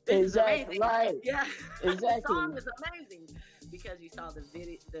 Like, this is amazing. Right. Yeah. Exactly. The song is amazing. Because you saw the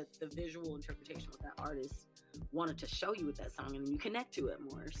visual interpretation of what that artist wanted to show you with that song, and you connect to it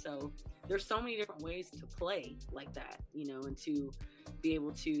more. So there's so many different ways to play like that, you know, and to be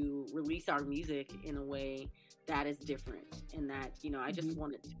able to release our music in a way that is different, and that, you know, I just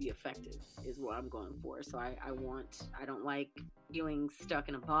want it to be effective is what I'm going for. So I don't like feeling stuck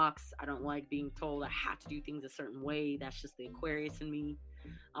in a box. I don't like being told I have to do things a certain way. That's just the Aquarius in me.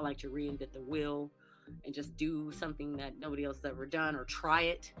 I like to reinvent the wheel and just do something that nobody else has ever done, or try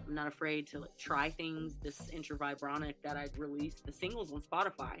it. I'm not afraid to like try things. This Intravibronic that I released, the singles on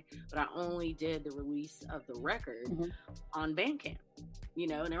Spotify, but I only did the release of the record on Bandcamp. You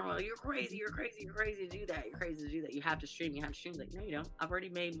know, and they're like, you're crazy to do that. You're crazy to do that. You have to stream. Like, no, you don't. I've already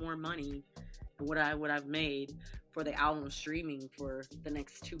made more money than what I've made for the album streaming for the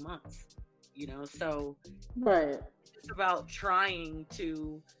next 2 months. You know, so right. It's about trying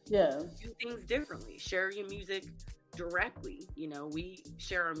to do things differently. Share your music directly. You know, we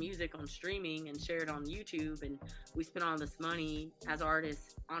share our music on streaming and share it on YouTube, and we spend all this money as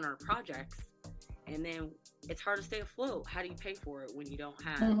artists on our projects, and then it's hard to stay afloat. How do you pay for it when you don't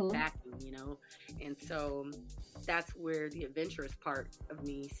have backing, you know? And so that's where the adventurous part of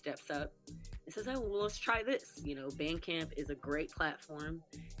me steps up and says, oh, well, let's try this. You know, Bandcamp is a great platform.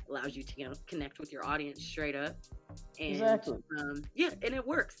 It allows you to, you know, connect with your audience straight up. And, exactly. And it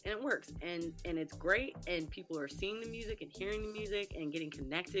works, and it's great, and people are seeing the music and hearing the music and getting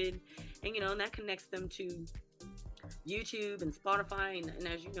connected, and, you know, and that connects them to YouTube and Spotify, and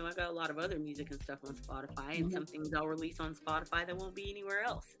as you know, I got a lot of other music and stuff on Spotify, and some things I'll release on Spotify that won't be anywhere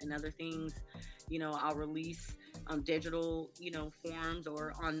else, and other things, you know, I'll release on digital, you know, forms,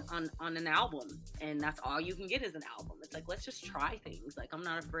 or on an album, and that's all you can get is an album. It's like, let's just try things. Like, I'm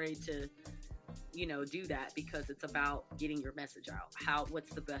not afraid to, you know, do that, because it's about getting your message out.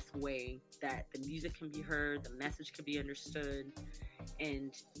 What's the best way that the music can be heard, the message can be understood,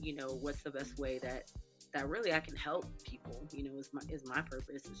 and, you know, what's the best way that really I can help people, you know, is my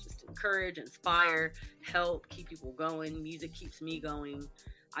purpose. Is just to encourage, inspire, help, keep people going. Music keeps me going.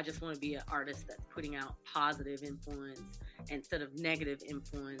 I just want to be an artist that's putting out positive influence instead of negative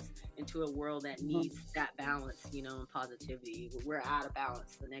influence into a world that needs that balance, you know, and positivity. We're out of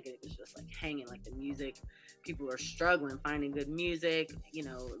balance. The negative is just like hanging, like the music. People are struggling finding good music, you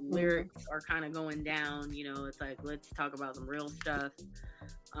know, lyrics are kind of going down, you know, it's like, let's talk about some real stuff,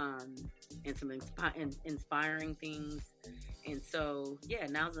 and some inspiring things. And so, yeah,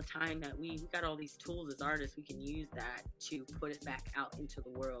 now's the time that we got all these tools as artists. We can use that to put it back out into the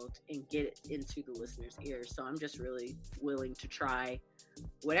world and get it into the listener's ears. So I'm just really willing to try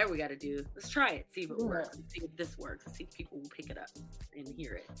whatever we got to do. Let's try it. See if it works. Let's see if this works. Let's see if people will pick it up and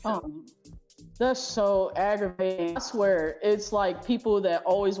hear it. So. That's so aggravating. I swear, it's like people that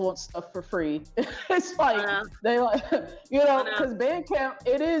always want stuff for free. It's like, they like, you know, because Bandcamp,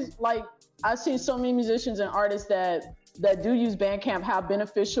 it is like, I've seen so many musicians and artists that do use Bandcamp, how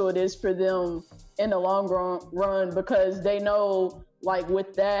beneficial it is for them in the long run, because they know, like,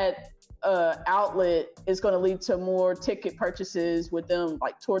 with that outlet, it's going to lead to more ticket purchases with them,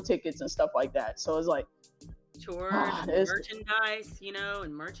 like tour tickets and stuff like that. So it's like, tours and merchandise, you know,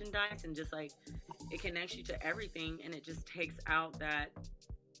 and just like, it connects you to everything, and it just takes out that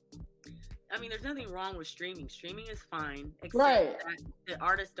I mean, there's nothing wrong with streaming. Streaming is fine, except Right. that the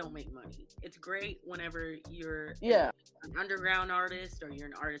artists don't make money. It's great whenever you're Yeah. an underground artist or you're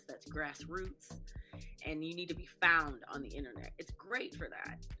an artist that's grassroots and you need to be found on the internet. It's great for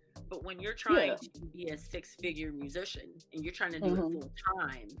that. But when you're trying to be a 6-figure musician and you're trying to do it full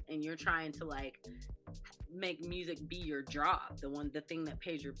time and you're trying to like make music be your job, the thing that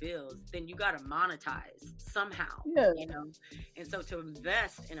pays your bills, then you got to monetize somehow, you know? And so to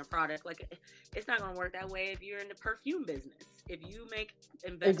invest in a product, like it's not going to work that way if you're in the perfume business. If you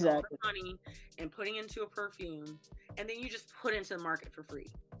invest all the money and putting into a perfume and then you just put it into the market for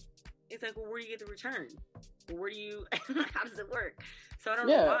free, it's like, well, where do you get the return? Well, where do you, how does it work? So I don't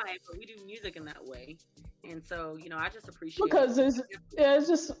know why, but we do music in that way. And so, you know, I just appreciate because it's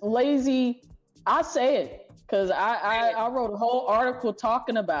just lazy. I say it because I wrote a whole article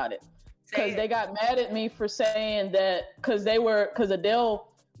talking about it because they got mad at me for saying that because Adele,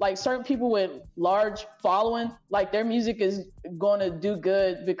 like certain people with large following, like their music is going to do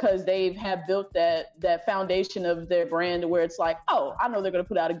good because they have built that foundation of their brand where it's like, oh, I know they're going to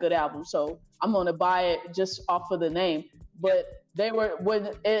put out a good album, so I'm going to buy it just off of the name. But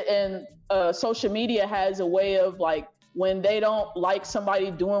social media has a way of like, when they don't like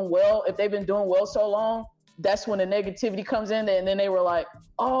somebody doing well, if they've been doing well so long, that's when the negativity comes in. And then they were like,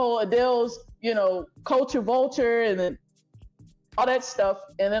 oh, Adele's, you know, culture vulture and then all that stuff.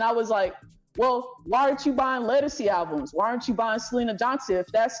 And then I was like, well, why aren't you buying Legacy albums? Why aren't you buying Selena Johnson? If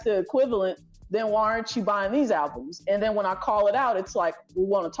that's the equivalent, then why aren't you buying these albums? And then when I call it out, it's like, we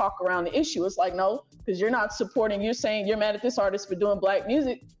want to talk around the issue. It's like, no, because you're not supporting, you're saying you're mad at this artist for doing black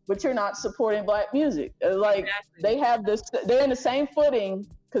music, but you're not supporting black music. Like they have this, they're in the same footing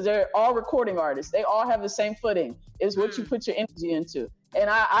because they're all recording artists. They all have the same footing. Is what you put your energy into. And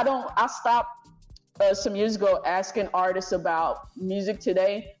I stopped some years ago asking artists about music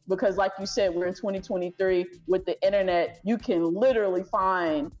today because like you said, we're in 2023 with the internet. You can literally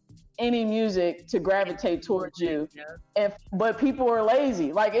find any music to gravitate towards you. But people are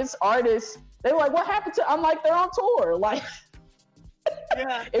lazy. Like it's artists, they're like, what happened to, I'm like, they're on tour. Like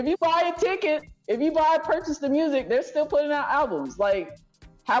if you buy a ticket, purchase the music, they're still putting out albums. Like,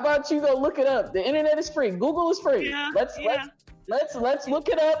 how about you go look it up? The internet is free. Google is free. Let's look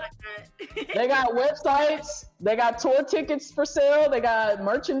it up. They got websites, they got tour tickets for sale, they got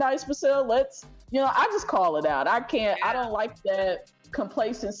merchandise for sale. I just call it out. I don't like that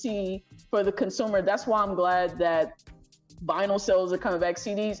complacency for the consumer. That's why I'm glad that vinyl sales are coming back,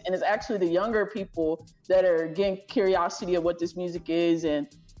 CDs, and it's actually the younger people that are getting curiosity of what this music is,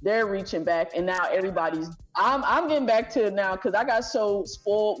 and they're reaching back. And now I'm getting back to it now because I got so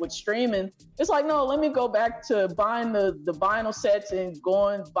spoiled with streaming. It's like, no, let me go back to buying the vinyl sets and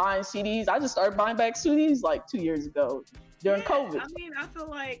buying CDs. I just started buying back CDs like 2 years ago during COVID. I mean, I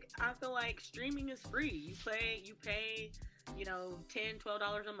feel like streaming is free. You pay, $10,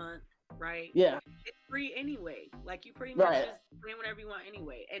 $12 a month, right? Yeah. It's free anyway. Like you pretty much just pay whatever you want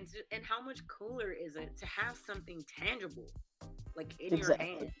anyway. And how much cooler is it to have something tangible, like in your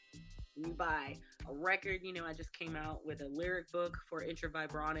hand? You buy a record. I just came out with a lyric book for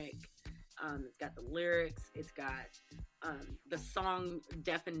Intravibronic. It's got the lyrics. It's got the song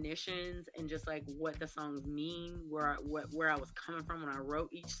definitions and just like what the songs mean, where I was coming from when I wrote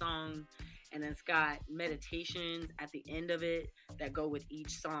each song. And it's got meditations at the end of it that go with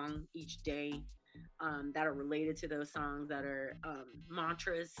each song each day, that are related to those songs, that are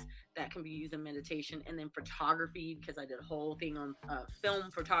mantras that can be used in meditation. And then photography, because I did a whole thing on film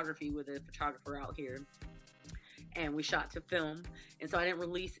photography with a photographer out here. And we shot to film. And so I didn't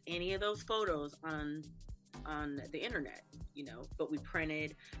release any of those photos on the internet, but we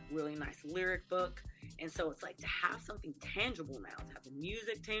printed really nice lyric book. And so it's like to have something tangible now, to have the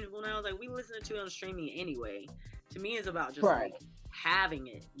music tangible now, like we listen to it on streaming anyway. To me, it's about just like having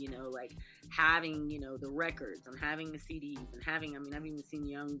it, like having, the records and having the CDs and having, I've even seen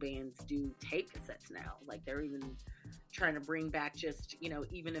young bands do tape cassettes now. Like they're even trying to bring back just,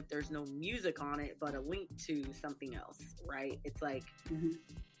 even if there's no music on it, but a link to something else, right? It's like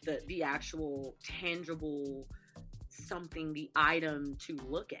the actual tangible something, the item to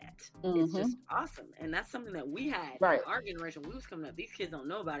look at. It's just awesome. And that's something that we had in our generation. We was coming up, these kids don't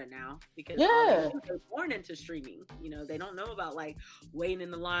know about it now because they're born into streaming. They don't know about like waiting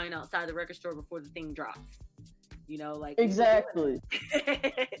in the line outside the record store before the thing drops. Like exactly.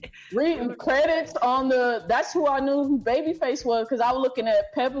 Reading credits on that's who I knew who Babyface was, because I was looking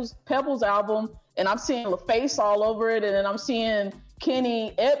at Pebbles album and I'm seeing LaFace all over it, and then I'm seeing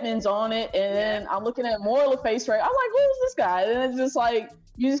Kenny Edmonds on it, and then I'm looking at more LaFace, right? I'm like, who's this guy? And it's just like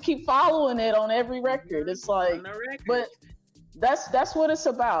you just keep following it on every record. It's like, but That's what it's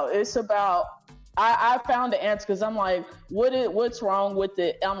about. It's about, I found the answer, because I'm like, what's wrong with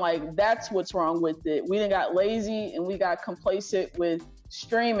it? I'm like, that's what's wrong with it. We done got lazy and we got complacent with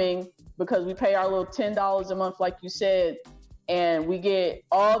streaming, because we pay our little $10 a month, like you said, and we get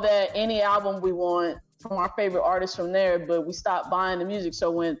all that, any album we want from our favorite artists from there, but we stop buying the music.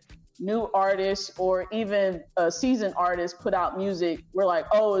 So when new artists or even seasoned artists put out music, we're like,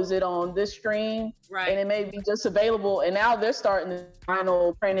 oh, is it on this stream? Right. And it may be just available. And now they're starting to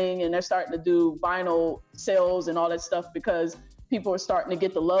vinyl printing, and they're starting to do vinyl sales and all that stuff, because people are starting to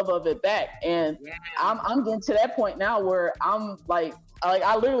get the love of it back. And I'm getting to that point now where I'm like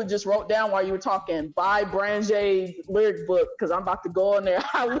I literally just wrote down while you were talking, buy Branjae lyric book, because I'm about to go in there.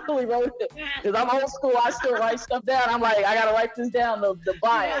 I literally wrote it, because I'm old school. I still write stuff down. I'm like, I gotta write this down to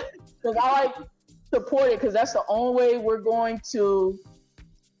buy it, because I like support it, because that's the only way we're going to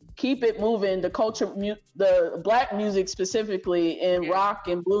keep it moving. The culture, the Black music specifically, in rock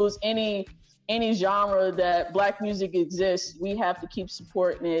and blues, any genre that Black music exists, we have to keep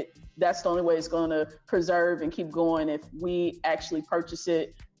supporting it. That's the only way it's going to preserve and keep going, if we actually purchase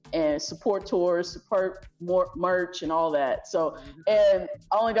it and support tours, support more merch and all that. So, and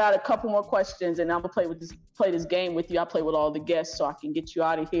I only got a couple more questions, and I'm gonna play this game with you. I play with all the guests so I can get you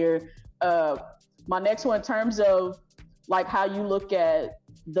out of here. My next one, in terms of like how you look at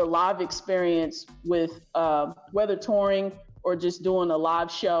the live experience with whether touring or just doing a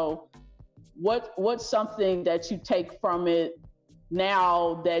live show, what's something that you take from it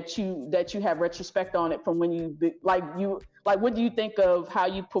now that you have retrospect on it, from when what do you think of how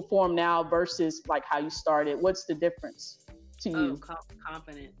you perform now versus like how you started? What's the difference to you?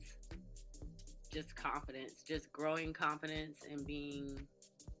 Confidence. Just growing confidence and being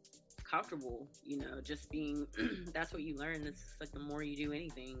comfortable, just being that's what you learn. It's like the more you do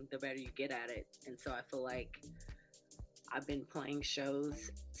anything, the better you get at it. And so I feel like I've been playing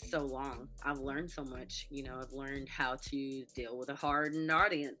shows so long. I've learned so much. I've learned how to deal with a hardened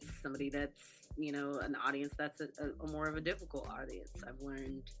audience, somebody that's, an audience that's a more of a difficult audience. I've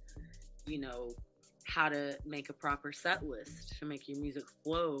learned, how to make a proper set list to make your music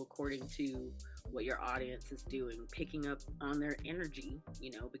flow according to what your audience is doing, picking up on their energy,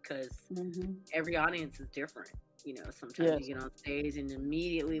 because every audience is different. Sometimes you get on stage and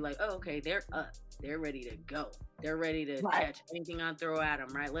immediately like, oh, okay, they're up. They're ready to go. They're ready to catch anything I throw at them,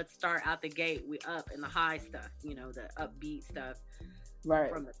 right? Let's start out the gate. We up in the high stuff, the upbeat stuff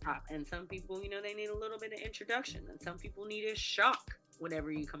from the top. And some people, they need a little bit of introduction. And some people need a shock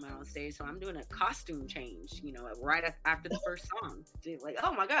whenever you come out on stage. So I'm doing a costume change, right after the first song. Like,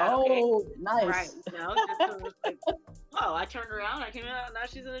 oh my God. Oh, okay. nice. Right. Just so like, oh, I turned around, I came out, now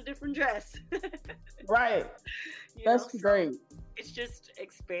she's in a different dress. Right. That's great. It's just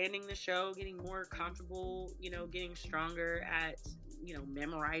expanding the show, getting more comfortable, getting stronger at,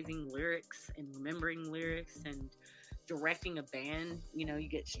 memorizing lyrics and remembering lyrics and directing a band. You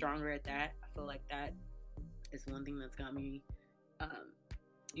get stronger at that. I feel like that is one thing that's got me,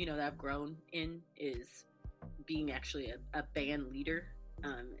 that I've grown in, is being actually a band leader,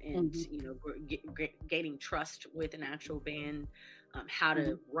 and gaining trust with an actual band, how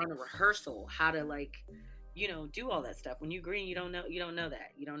to run a rehearsal, how to do all that stuff. When you're green, you don't know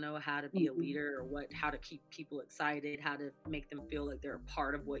that. You don't know how to be a leader, or how to keep people excited, how to make them feel like they're a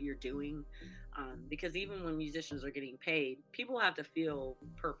part of what you're doing. Because even when musicians are getting paid, people have to feel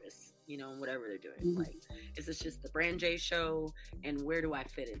purpose, in whatever they're doing. Like, is this just the Branjae show, and where do I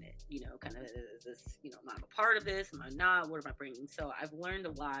fit in it? Kind of, is this, am I a part of this? Am I not? What am I bringing? So I've learned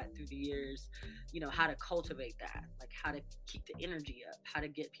a lot through the years, how to cultivate that, like how to keep the energy up, how to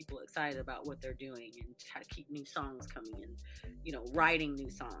get people excited about what they're doing, and how to keep new songs coming in, writing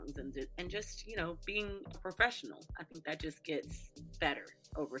new songs, and just, being a professional. I think that just gets better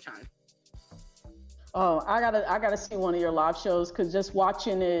over time. Oh, I gotta see one of your live shows, because just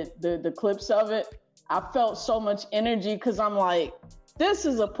watching it, the clips of it, I felt so much energy, because I'm like, this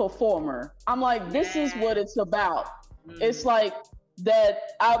is a performer. I'm like, this is what it's about. It's like that,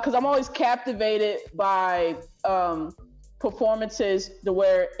 because I'm always captivated by performances to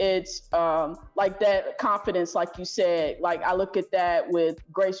where it's like that confidence, like you said. Like, I look at that with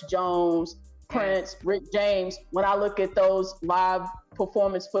Grace Jones, Prince, Rick James. When I look at those live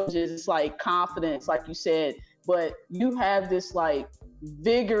performance footages, it's like confidence, like you said, but you have this like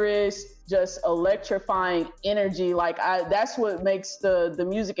vigorous, just electrifying energy. Like, that's what makes the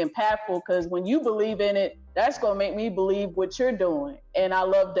music impactful, because when you believe in it, that's gonna make me believe what you're doing. And I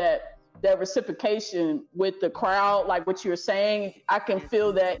love that reciprocation with the crowd, like what you're saying. I can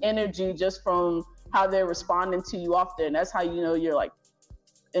feel that energy just from how they're responding to you off there, and that's how you know you're like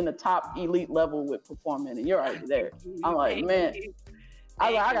in the top elite level with performing, and you're already there. I'm like, Thank man. you.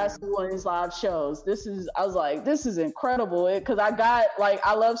 I got to see one of these live shows. I was like, this is incredible. Because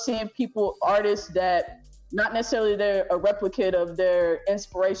I love seeing artists that not necessarily they're a replicate of their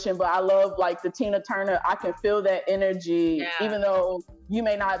inspiration, but I love like the Tina Turner. I can feel that energy, even though you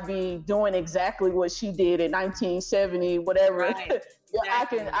may not be doing exactly what she did in 1970, whatever. Right.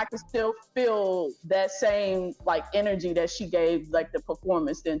 Exactly. I can still feel that same like energy that she gave, like the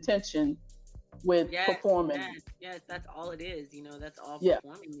performance, the intention with performing. Yes, that's all it is. You know, that's all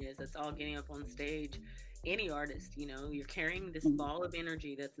performing is. That's all getting up on stage. Any artist, you know, you're carrying this ball of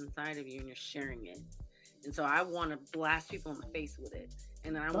energy that's inside of you and you're sharing it. And so I want to blast people in the face with it.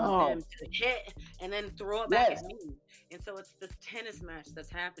 And then I want them to hit and then throw it back at me. And so it's this tennis match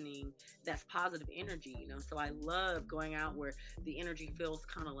that's happening that's positive energy, you know. So I love going out where the energy feels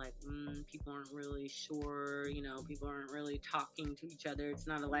kind of like people aren't really sure, you know, people aren't really talking to each other. It's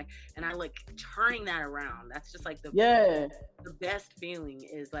not and I like turning that around. That's just like the best feeling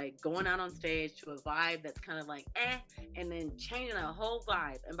is like going out on stage to a vibe that's kind of like and then changing a whole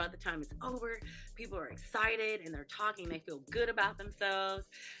vibe. And by the time it's over, people are excited and they're talking, they feel good about themselves.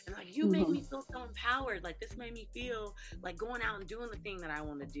 And like, you make me feel so empowered. Like, this made me feel like going out and doing the thing that I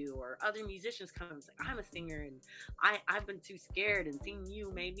want to do. Or other musicians come and say, I'm a singer and I've been too scared, and seeing you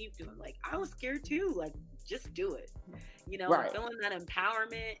made me do it. Like, I was scared too. Like, just do it. You know, feeling that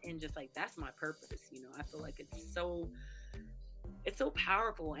empowerment and just like, that's my purpose. You know, I feel like it's so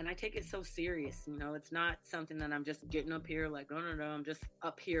powerful, and I take it so serious. You know, it's not something that I'm just getting up here like, no, I'm just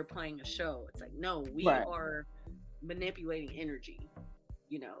up here playing a show. It's like, no, we are manipulating energy.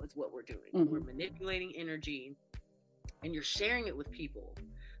 You know, it's what we're doing. We're manipulating energy, and you're sharing it with people.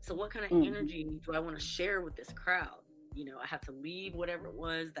 So what kind of energy do I want to share with this crowd? You know, I have to leave whatever it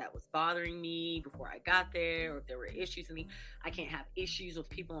was that was bothering me before I got there, or if there were issues in me. I can't have issues with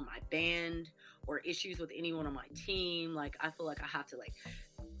people in my band or issues with anyone on my team. Like, I feel like I have to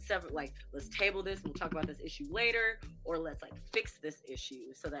let's table this and we'll talk about this issue later, or let's like fix this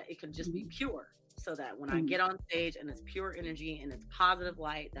issue so that it can just be pure. So that when I get on stage and it's pure energy and it's positive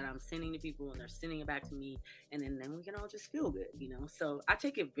light that I'm sending to people and they're sending it back to me, and then we can all just feel good, you know? So I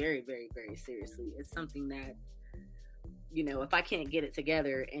take it very, very, very seriously. It's something that, you know, if I can't get it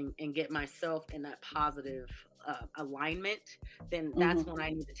together and get myself in that positive alignment, then that's when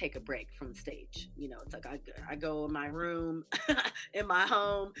I need to take a break from the stage. You know, it's like I go in my room, in my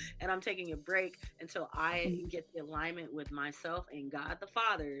home, and I'm taking a break until I get the alignment with myself and God the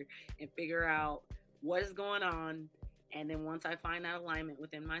Father and figure out what is going on. And then once I find that alignment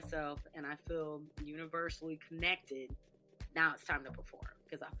within myself and I feel universally connected, now it's time to perform,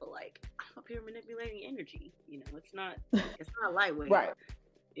 because I feel like I'm up here manipulating energy. You know, it's not lightweight. Right.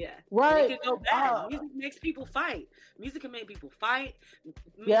 Yeah. Right. And it can go bad. Music makes people fight. Music can make people fight.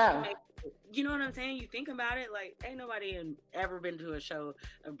 You know what I'm saying? You think about it, like, ain't nobody ever been to a show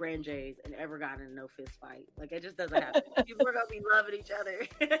of Branjae's and ever gotten in no fist fight. Like, it just doesn't happen. People are gonna be loving each other.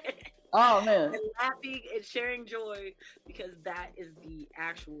 Oh man. And laughing and sharing joy, because that is the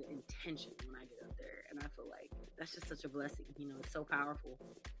actual intention when I get up there. And I feel like that's just such a blessing. You know, it's so powerful.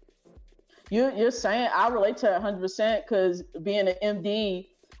 You're saying, I relate to that 100%, because being an MD,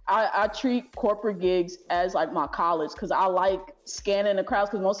 I treat corporate gigs as like my college, because I like scanning the crowds,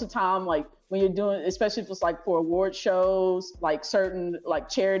 because most of the time, like when you're doing, especially if it's like for award shows, like certain like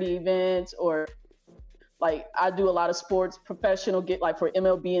charity events, or like I do a lot of sports professional get like for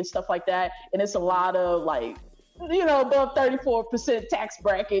MLB and stuff like that, and it's a lot of like, you know, above 34% tax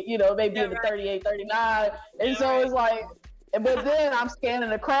bracket, you know, maybe in the 38, 39. And so it's like, but then I'm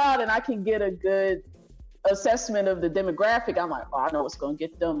scanning the crowd and I can get a good assessment of the demographic. I'm like, oh, I know what's going to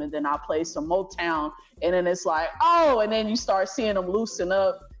get them. And then I'll play some Motown. And then it's like, oh, and then you start seeing them loosen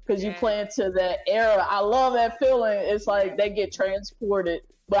up because you play into that era. I love that feeling. It's like they get transported.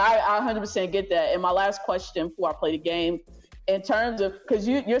 But I 100% get that. And my last question before I play the game, in terms of, because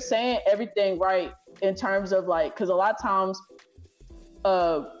you're saying everything right, in terms of like, because a lot of times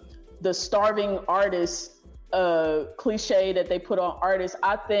the starving artist cliche that they put on artists,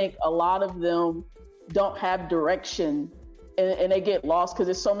 I think a lot of them don't have direction, and they get lost because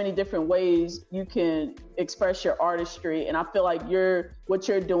there's so many different ways you can express your artistry. And I feel like what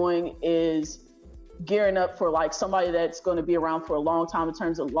you're doing is gearing up for like somebody that's going to be around for a long time in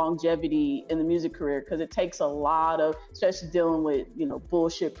terms of longevity in the music career, because it takes a lot of, especially dealing with, you know,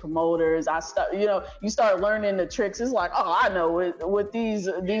 bullshit promoters. You start learning the tricks. It's like, oh, I know with these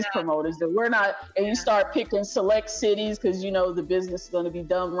promoters that we're not, and you start picking select cities because you know the business is going to be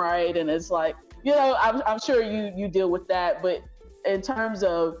done right, and it's like, you know, I'm sure you deal with that. But in terms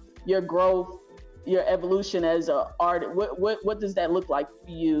of your growth your evolution as an artist? What does that look like for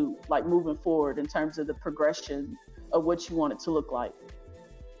you, like moving forward in terms of the progression of what you want it to look like?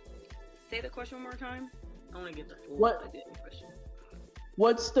 Say the question one more time. I want to get the full question.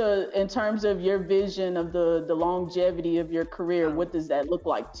 What's in terms of your vision of the longevity of your career, what does that look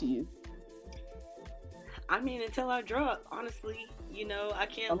like to you? I mean, until I drop, honestly, I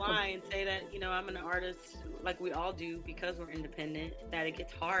can't lie and say that, I'm an artist like we all do because we're independent, that it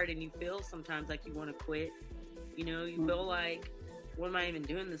gets hard and you feel sometimes like you want to quit. You feel like, what am I even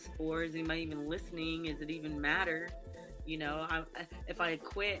doing this for? Is anybody even listening? Does it even matter? If I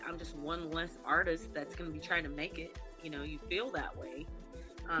quit, I'm just one less artist that's going to be trying to make it. You feel that way.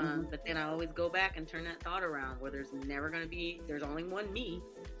 But then I always go back and turn that thought around where there's only one me.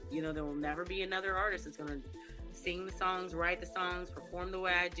 There will never be another artist that's going to sing the songs, write the songs, perform the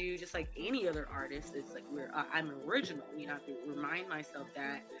way I do, just like any other artist. It's like I'm original. I have to remind myself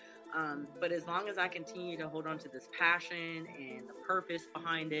that. But as long as I continue to hold on to this passion and the purpose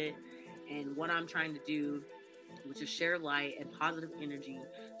behind it and what I'm trying to do, which is share light and positive energy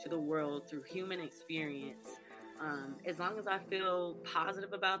to the world through human experience, as long as I feel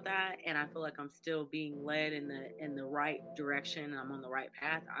positive about that and I feel like I'm still being led in the right direction and I'm on the right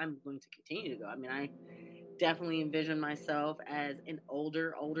path, I'm going to continue to go. I mean, I definitely envision myself as an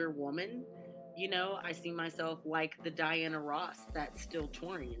older woman. I see myself like the Diana Ross that's still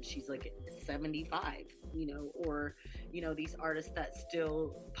touring and she's like 75, or, these artists that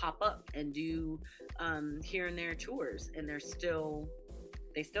still pop up and do here and there tours and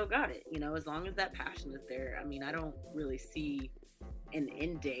they still got it, as long as that passion is there. I mean, I don't really see an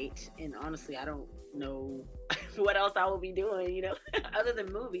end date, and honestly, I don't know what else I will be doing, other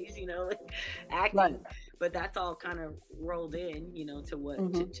than movies, like acting. Right. But that's all kind of rolled in, to what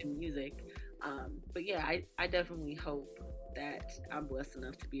to music. But yeah, I definitely hope that I'm blessed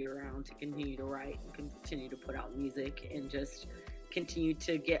enough to be around to continue to write, continue to put out music, and just continue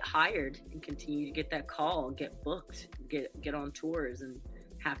to get hired and continue to get that call, get booked, get on tours and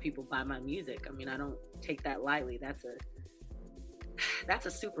have people buy my music. I mean, I don't take that lightly. That's a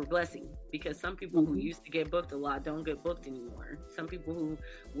super blessing because some people who used to get booked a lot don't get booked anymore. Some people who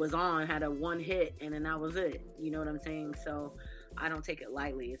was had a one hit and then that was it. You know what I'm saying? So I don't take it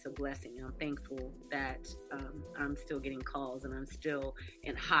lightly. It's a blessing. I'm thankful that I'm still getting calls and I'm still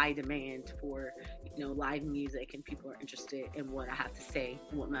in high demand for, live music, and people are interested in what I have to say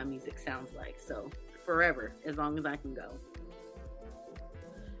and what my music sounds like. So forever, as long as I can go.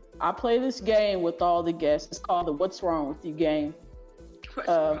 I play this game with all the guests. It's called the What's Wrong With You game.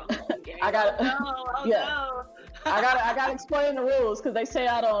 I got I gotta explain the rules because they say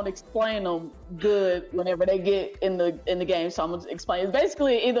I don't explain them good whenever they get in the game. So I'm gonna explain. It's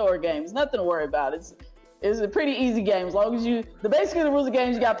basically an either or game. It's nothing to worry about. It's a pretty easy game as long as basically the rules of the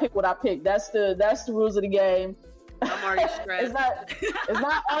game. You gotta pick what I pick. That's the rules of the game. I'm already stressed. it's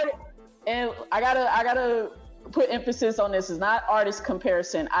not art, and I gotta put emphasis on this. It's not artist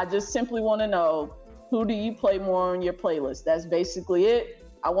comparison. I just simply want to know, who do you play more on your playlist? That's basically it.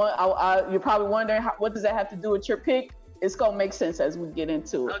 You're probably wondering what does that have to do with your pick? It's gonna make sense as we get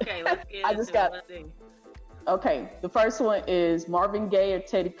into it. Okay, let's get into it. Okay, the first one is Marvin Gaye or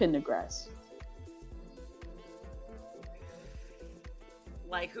Teddy Pendergrass.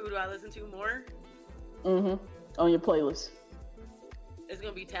 Like, who do I listen to more? On your playlist. It's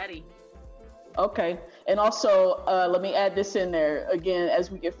gonna be Teddy. Okay, and also let me add this in there again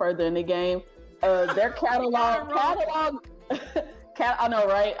as we get further in the game. Their catalog. I know,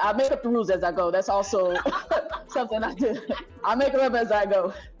 right? I make up the rules as I go. That's also something I do. I make it up as I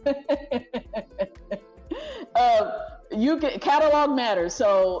go. You can catalog matters.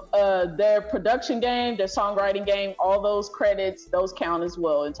 So their production game, their songwriting game, all those credits, those count as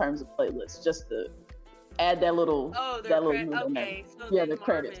well in terms of playlists. Just to add that little. Oh, okay. So yeah, the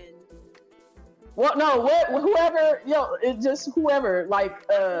credits. Well, no, whoever, it's just whoever,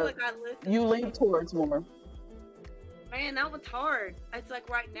 you lean towards more. Man, that was hard. It's like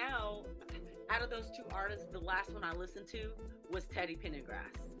right now, out of those two artists, the last one I listened to was Teddy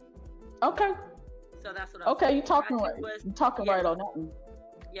Pendergrass. Okay. So that's what I was saying. You're talking right. You're talking right on that one.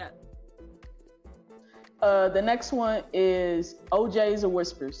 Yeah. The next one is OJ's or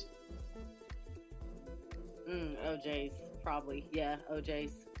Whispers? OJ's, probably. Yeah,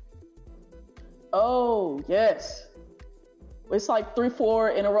 OJ's. Oh, yes. It's like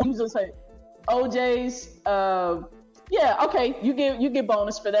 3-4 in a row. You just say OJ's. Yeah, okay. You get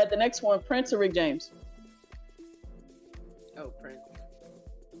bonus for that. The next one, Prince or Rick James? Oh, Prince.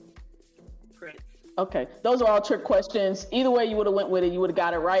 Okay. Those are all trick questions. Either way you would have went with it, you would have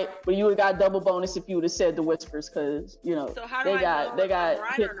got it right. But you would have got double bonus if you would have said the Whispers, because So how do they got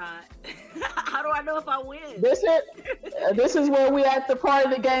right or not? How do I know if I win? This is where we at the part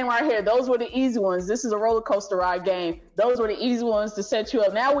of the game right here. Those were the easy ones. This is a roller coaster ride game. Those were the easy ones to set you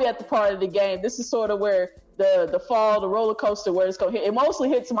up. Now we at the part of the game. This is sort of where the roller coaster, where it's gonna hit. It mostly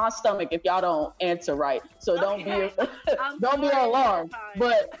hits my stomach if y'all don't answer right. So don't be alarmed.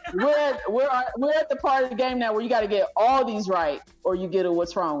 But we're at the part of the game now where you got to get all these right, or you get a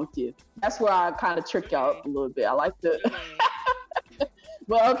what's wrong with you. That's where I kind of trick y'all up a little bit. I like to.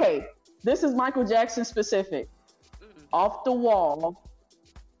 But okay, this is Michael Jackson specific. Off the Wall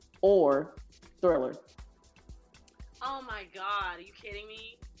or Thriller. Oh my God, are you kidding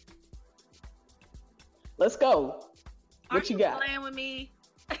me? Let's go. What you got? Playing with me?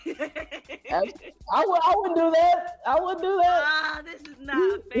 I wouldn't do that. Ah, this is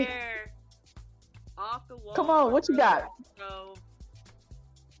not fair. Off the Wall. Come on, what you got? So,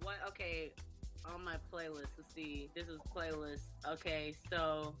 what? Okay, on my playlist. Let's see. This is playlist. Okay,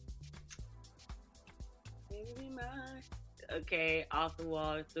 so. Okay, Off the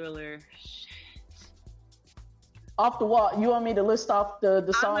Wall, Thriller. Shit. Off the Wall. You want me to list off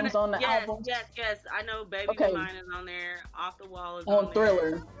the songs on the album? Yes. I know Baby Mine is on there. Off the Wall is on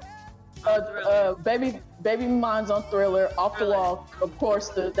Thriller. Baby Mine's on Thriller. Off the Wall, of course.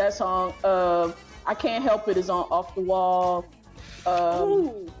 That song. I Can't Help It is on Off the Wall.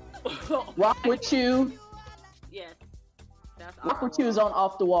 Rock With You. Yes. That's Rock With You is on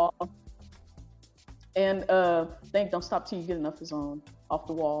Off the Wall. And think Don't Stop Till You Get Enough is on Off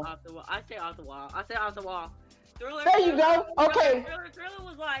the Wall. Off the Wall. I say Off the Wall. Thriller. There you go. Okay. Thriller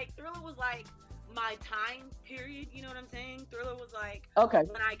was like my time period. You know what I'm saying? Thriller was like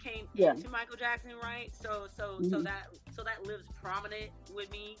when I came into Michael Jackson, right? So that lives prominent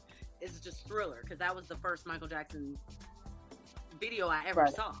with me. Is just Thriller, because that was the first Michael Jackson video I ever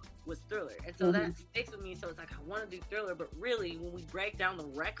saw was Thriller, and so that sticks with me. So it's like I want to do Thriller, but really when we break down the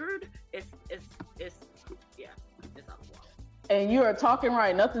record, it's Off the Wall. And you are talking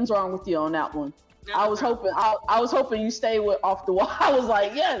right. Nothing's wrong with you on that one. I was hoping you stay with Off the Wall. I was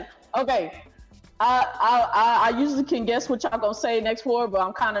like, yes, okay. I usually can guess what y'all gonna say next for, but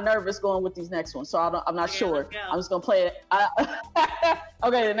I'm kind of nervous going with these next ones, so I'm not sure. I'm just gonna play it.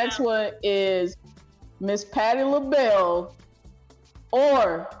 Okay, the next one is Miss Patti LaBelle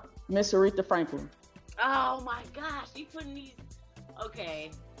or Miss Aretha Franklin. Oh my gosh, you putting these? Okay.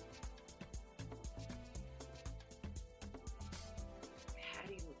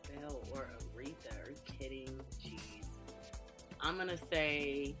 Patti LaBelle or Aretha? Are you kidding? Jeez. I'm gonna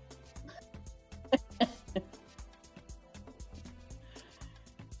say.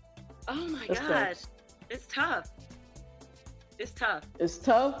 Oh my gosh, it's tough. It's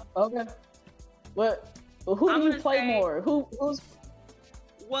tough. Okay. What? Well, who do you play more? Who's?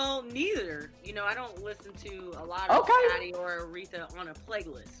 Well, neither. You know, I don't listen to a lot of Patti or Aretha on a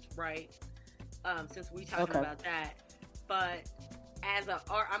playlist, right? Since we talking about that, but as I'm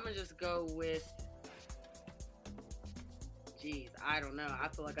gonna just go with. Geez, I don't know. I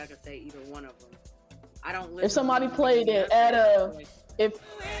feel like I could say either one of them. I don't listen. If somebody played it at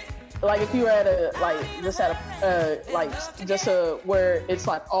if you were at where it's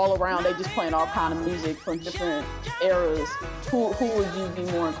like all around, they just playing all kind of music from different eras, who would you be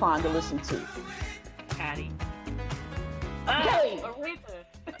more inclined to listen to? Patti. Okay. Aretha.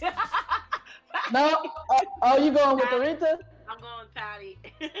 No? You going with Aretha? I'm going with Patti.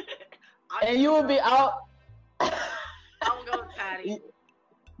 And you would be out. I'm going with Patti.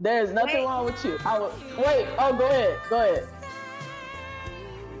 There's nothing wrong with you. Wait. Oh, go ahead.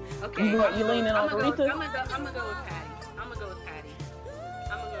 Okay. You leaning on Aretha? I'm gonna go with Patti. I'm gonna go with Patti though.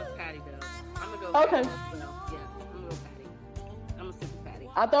 I'm gonna go with Patti. Yeah, I'm gonna go with Patti. I'm gonna stick with Patti.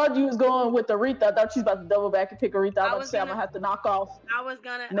 I thought you was going with Aretha. I thought you was about to double back and pick Aretha. I was about to say I'm gonna have to knock off.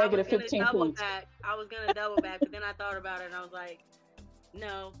 Negative 15 points. I was gonna double back, but then I thought about it and I was like,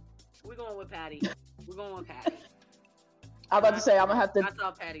 no, we're going with Patti. I'm about to say I'm gonna have to. I saw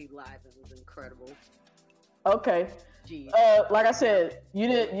Patti live. It was incredible. Okay. Jeez. Like I said, you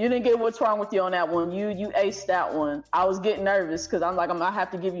didn't get what's wrong with you on that one. You aced that one. I was getting nervous because I'm gonna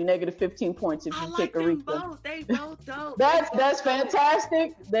have to give you negative 15 points if you pick Aretha. Both. They both dope. That's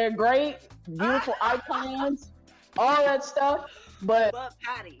fantastic. They're great, beautiful icons, all that stuff. But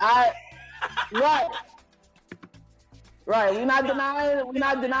Patti. Right. We're not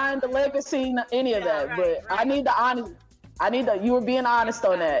denying the legacy, any of that. But I need the honest. You were being honest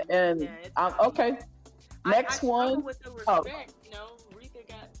on that, and I'm okay. Next one. With the respect, Aretha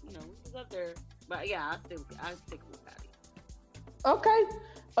got, Aretha's up there, but yeah, I stick with Patti.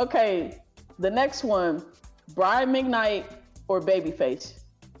 Okay. The next one, Brian McKnight or Babyface.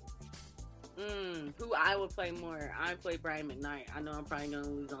 Who I would play more? I play Brian McKnight. I know I'm probably gonna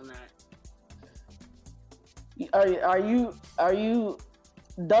lose on that. Are you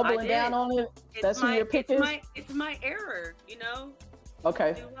doubling down on it? That's who your pick is? It's my error, you know?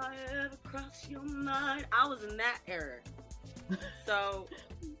 Okay. Do I ever cross your mind? I was in that era. So.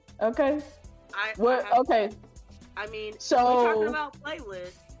 Okay. Okay. I mean, so we're talking about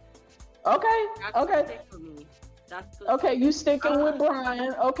playlists. Okay. That's okay. For me. Okay, you sticking with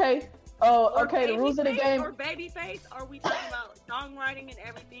Brian. Okay. Oh, okay. The rules of the game. Or Babyface? Are we talking about songwriting and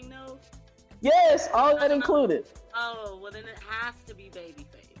everything though? Yes, all that included. Oh, well then it has to be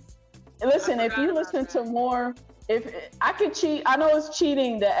Babyface. Listen, if you listen to more, if I could cheat, I know it's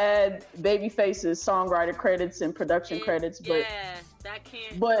cheating to add Babyface's songwriter credits and production credits, but yeah, that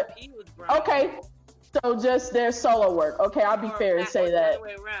can't compete with Brian. Okay, so just their solo work. Okay, I'll be fair and say that. The other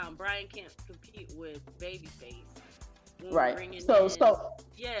way around, Brian can't compete with Babyface. Right. So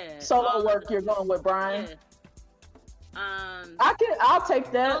solo work, you're going with Brian. Yeah. I'll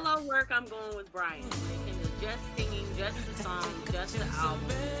take that. Solo work, I'm going with Brian. Just singing, just the song, just the album.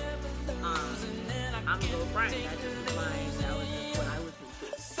 I'm gonna go with Brian. That was just what I listened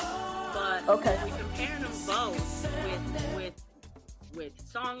to. But okay, we comparing them both with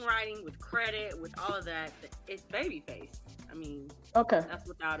songwriting, with credit, with all of that. It's Babyface. I mean, okay, that's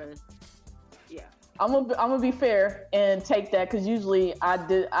without a yeah. I'm gonna be fair and take that because usually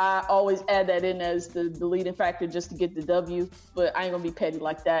I always add that in as the leading factor just to get the W, but I ain't gonna be petty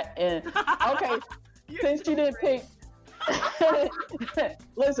like that. And okay, since you didn't pick,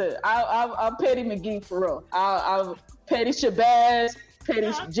 listen, I'm Petty McGee for real. I'm Petty Shabazz,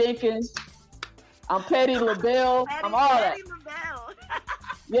 Petty Jenkins, I'm Petty LaBelle, I'm all that.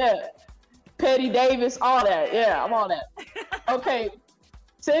 Yeah, Petty Davis, all that. Yeah, I'm all that. Okay,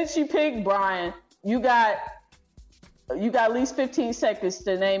 since you picked Brian. You got at least 15 seconds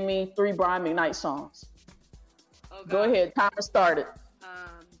to name me 3 Brian McKnight songs. Oh, go ahead, timer started.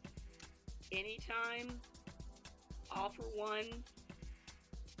 Anytime, All for One.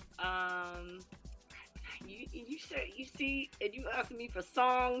 You said and you asked me for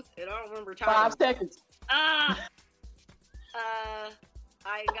songs, and I don't remember titles. 5 seconds. I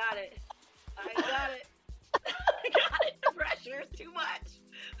got it. I got it. The pressure is too much.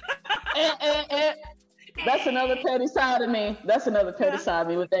 and that's another petty side of me. That's another petty side of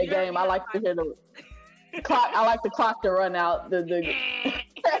me with that game. I like to hear the clock. I like the clock to run out.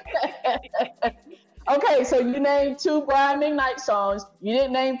 Okay, so you named 2 Brian McKnight songs. You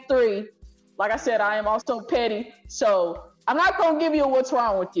didn't name 3. Like I said, I am also petty, so I'm not gonna give you a what's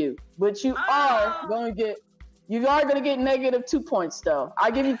wrong with you, but you are gonna get negative 2 points though.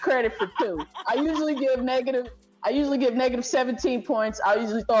 I give you credit for 2. I usually give negative 17 points. I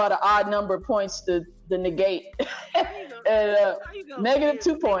usually throw out an odd number of points to negate. And negative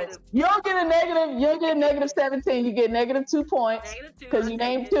 2 points. You don't get a negative 17. You get negative 2 points because you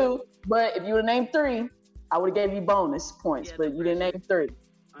named 2. But if you would have named 3, I would have gave you bonus points. But you didn't name 3.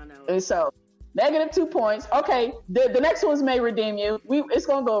 I know. And so negative 2 points. Okay, the next ones may redeem you. It's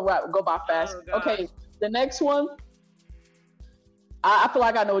gonna go by fast. Okay, the next one. I feel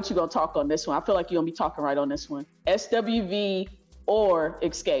like I know what you're going to talk on this one. I feel like you're going to be talking right on this one. SWV or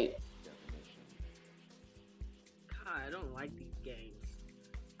Escape? God, I don't like these games.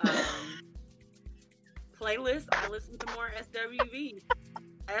 Playlist, I listen to more SWV.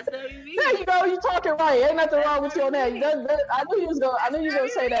 SWV. There you go. You're talking right. Ain't nothing wrong with your name. I knew you was going to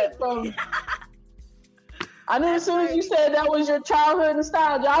say that from... I knew as soon as you said that was your childhood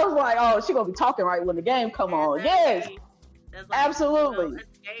nostalgia, I was like, oh, she going to be talking right when the game come on. Yes. Like, absolutely.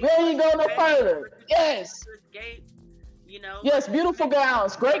 There you go, no further. Yes. Yes, beautiful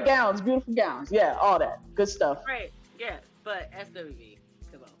gowns, great gowns, beautiful gowns. Yeah, all that good stuff. Right. Yeah, but SWV,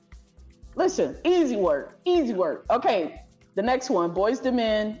 come on. Listen, easy work. Okay, the next one: Boyz II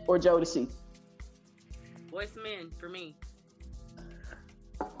Men or Jodeci? Boyz II Men for me.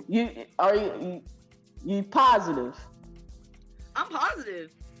 You positive? I'm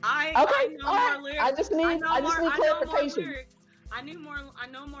positive. I know more lyrics. I just need clarification. I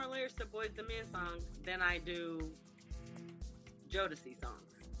know more lyrics to Boyz II Men songs than I do Jodeci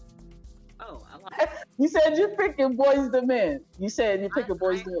songs. Oh, I like it. You said you're picking Boyz II Men. You said you're picking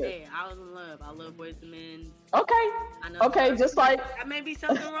Boyz II Men. Yeah, I was in love. I love Boyz II Men. Okay. Okay, just like that may be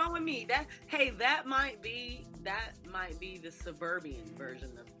something wrong with me. That might be the suburban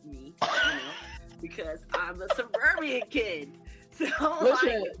version of me, because I'm a suburban kid. So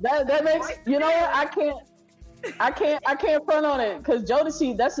listen, that makes what I can't front on it because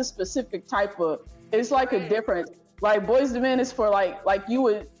Jodeci, that's a specific type of. It's like a different. Like Boyz II Men is for like you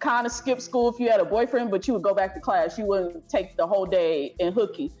would kind of skip school if you had a boyfriend, but you would go back to class. You wouldn't take the whole day in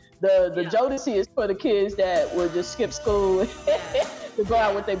hooky. The Jodeci is for the kids that would just skip school to go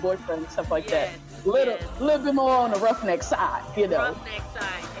out with their boyfriend and stuff like that. little bit more on the roughneck side, you know. Roughneck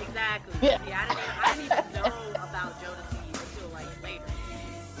side, exactly. Yeah. See, I didn't even know about Jodeci until like later.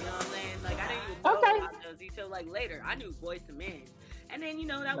 You know what I'm saying? Like I didn't even know about Jodeci until like later. I knew Boyz II Men, and then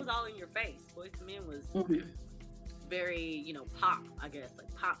that was all in your face. Boyz II Men was very pop, I guess,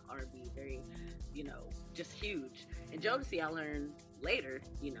 like pop R&B, very just huge. And Jodeci I learned later.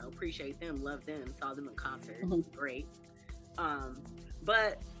 Appreciate them, love them, saw them in concert, great.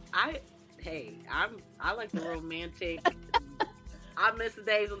 But I like the romantic. I miss the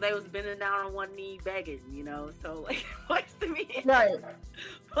days when they was bending down on one knee begging, So like, Boyz II Men, right?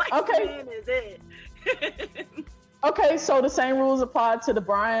 Boyz II Men is it. Okay, so the same rules apply to the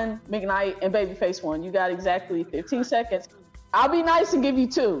Brian McKnight and Babyface one. You got exactly 15 seconds. I'll be nice and give you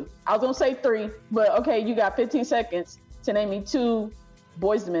 2. I was gonna say 3, but okay, you got 15 seconds to name me 2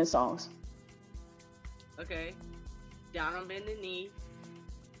 Boyz II Men songs. Okay, Down on Bended Knee,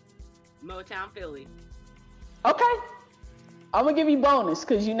 Motown Philly. Okay, I'm gonna give you bonus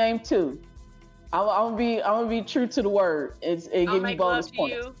because you named 2. I'm gonna be true to the word. Give you bonus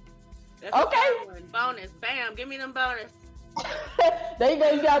points. You. That's okay. Bonus, bam! Give me them bonus. There you go.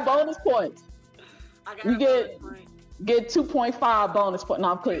 You got bonus points. I got you get 2.5 bonus points.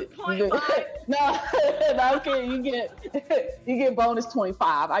 No, I'm kidding. 2.5. No, I'm kidding. You get bonus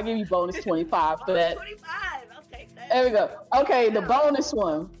 25. I give you bonus 25 for that. 25. I'll take that. There we go. Okay, the bonus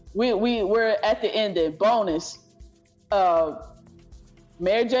one. We're at the ending. Bonus.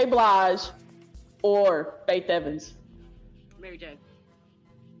 Mary J. Blige or Faith Evans. Mary J.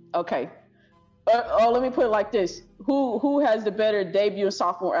 Okay. Let me put it like this. Who has the better debut and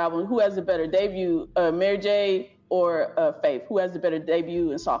sophomore album? Who has the better debut, Mary J. or Faith? Who has the better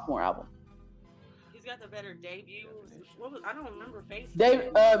debut and sophomore album? He's got the better debut. I don't remember Faith.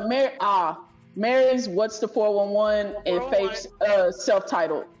 Mary's What's the 411 and Faith's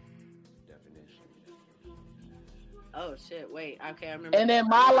self-titled. Oh shit! Wait. Okay, I remember. And then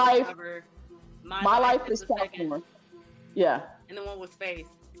My Life is sophomore. Yeah. And the one was Faith.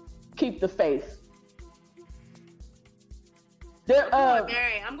 Keep the Faith.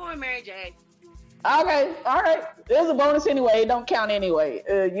 I'm going Mary J. Okay, all right. There's a bonus anyway. It don't count anyway.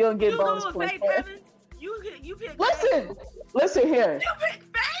 You don't get bonus points. You pick. Listen here. You pick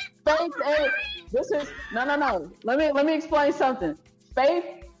Faith. No. Let me explain something. Faith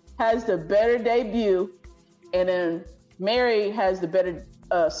has the better debut, and then Mary has the better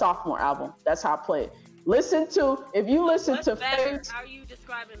sophomore album. That's how I play it. If you listen to Faith. How are you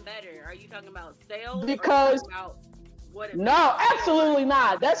describing better? Are you talking about sales? Because no, absolutely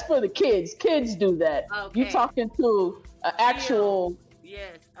not. That's for the kids. Kids do that. Okay. You're talking to an actual.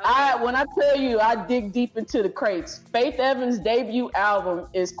 Yes. Okay. When I tell you, I dig deep into the crates. Faith Evans' debut album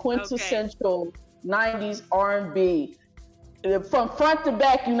is quintessential 90s R&B. From front to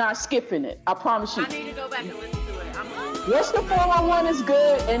back, you're not skipping it. I promise you. I need to go back and listen to it. What's the 411 is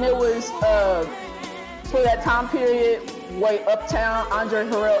good, and it was for that time period, way uptown, Andre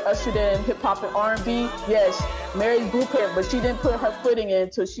Harrell ushered in hip hop and R&B. Yes, Mary's blueprint, but she didn't put her footing in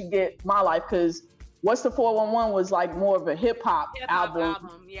until she get My Life, because What's the 411 was like more of a hip hop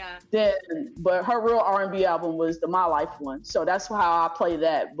album. Yeah. But her real R&B album was the My Life one. So that's how I play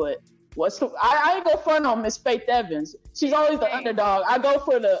that. But I ain't go front on Miss Faith Evans. She's always the underdog. I go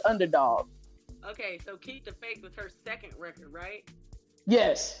for the underdog. Okay, so Keep the Faith was her second record, right?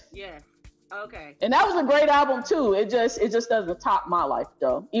 Yes. Yes. Okay. And that was a great album too. It just doesn't top My Life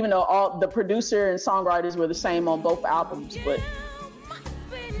though. Even though all the producer and songwriters were the same on both albums,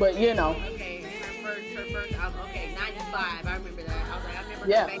 but you know. Okay, her first album. Okay, 95. I remember that. I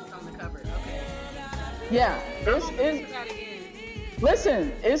remember her face on the cover. Okay. Yeah.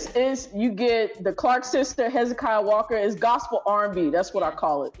 Listen, it's you get the Clark sister, Hezekiah Walker, is gospel R&B. That's what I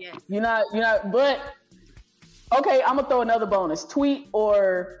call it. Yes. You're not, but okay, I'm gonna throw another bonus. Tweet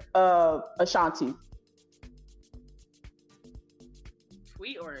or Ashanti?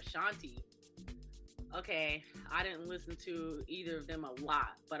 Tweet or Ashanti? Okay, I didn't listen to either of them a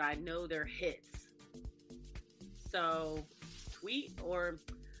lot, but I know their hits. So, Tweet I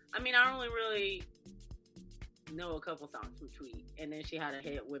only really know a couple songs from Tweet, and then she had a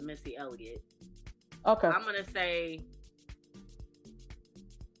hit with Missy Elliott. Okay. I'm gonna say.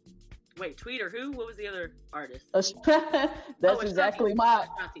 Wait, Tweet or who? What was the other artist? That's exactly my.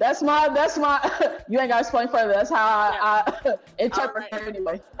 That's my. You ain't gotta explain further. That's how I interpret her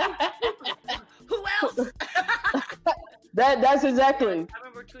anyway. Who else? That's exactly. I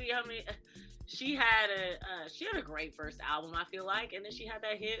remember Tweet. She had a great first album, I feel like, and then she had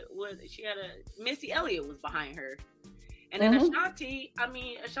that hit Missy Elliott was behind her, and then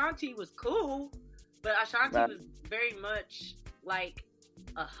Ashanti was cool, but Ashanti was very much like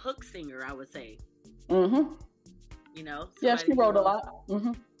a hook singer, I would say. Mm-hmm. You know? Yeah, she wrote a lot.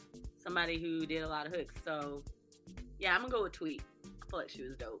 Mm-hmm. Somebody who did a lot of hooks. So, yeah, I'm going to go with Tweet. I feel like she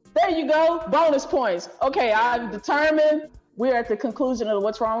was dope. There you go. Bonus points. Okay, I've determined we're at the conclusion of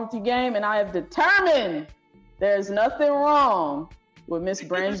What's Wrong With You game, and I have determined there's nothing wrong with Miss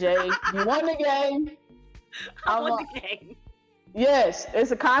Branjae. You won the game. I won the game. Yes,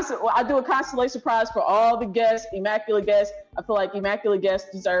 it's I do a consolation prize for all the guests, immaculate guests. I feel like immaculate guests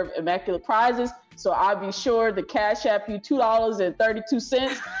deserve immaculate prizes. So I'll be sure to cash app you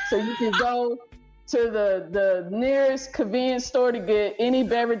 $2.32 so you can go to the nearest convenience store to get any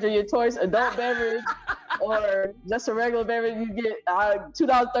beverage of your choice, adult beverage or just a regular beverage. You get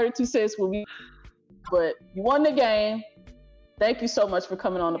 $2.32 will be. But you won the game. Thank you so much for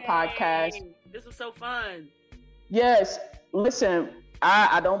coming on the podcast. This was so fun. Yes. Listen,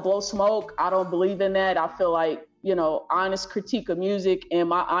 I don't blow smoke. I don't believe in that. I feel like, honest critique of music. And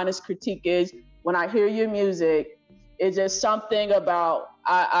my honest critique is when I hear your music, it's just something about,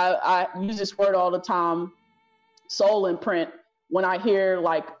 I use this word all the time, soul imprint. When I hear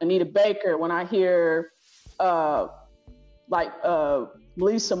like Anita Baker, when I hear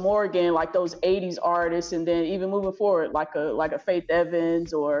Lisa Morgan, like those 80s artists, and then even moving forward, like a Faith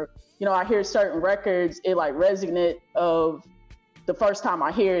Evans, or I hear certain records, it like resonate of the first time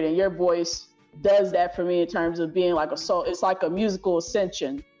I hear it, and your voice does that for me in terms of being like a soul. It's like a musical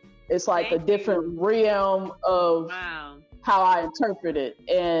ascension. It's like a different realm of how I interpret it.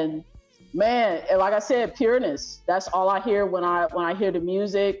 And man, and like I said, pureness. That's all I hear when I hear the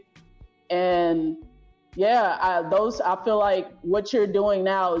music. And yeah, I feel like what you're doing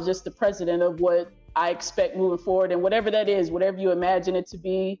now is just the precedent of what I expect moving forward. And whatever that is, whatever you imagine it to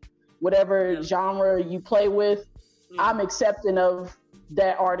be, whatever genre you play with, I'm accepting of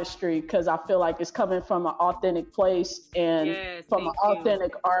that artistry because I feel like it's coming from an authentic place and from an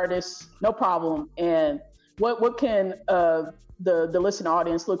authentic artist. No problem. And what can the listening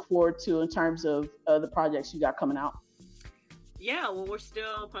audience look forward to in terms of the projects you got coming out? Yeah, well, we're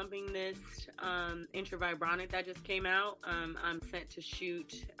still pumping this Intra-Vibronic that just came out. I'm set to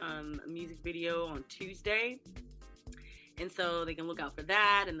shoot a music video on Tuesday. And so they can look out for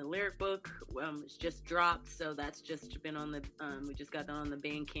that. And the lyric book it's just dropped. So that's just been on the, we just got that on the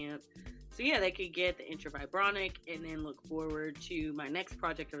Bandcamp. So yeah, they could get the Intra-Vibronic and then look forward to my next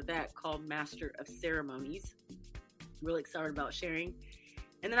project of that called Master of Ceremonies. Really excited about sharing.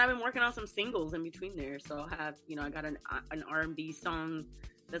 And then I've been working on some singles in between there. So I'll have, I got an R&B song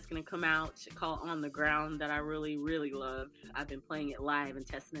that's going to come out called On the Ground that I really, really love. I've been playing it live and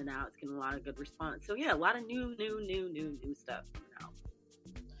testing it out. It's getting a lot of good response. So yeah, a lot of new stuff coming out.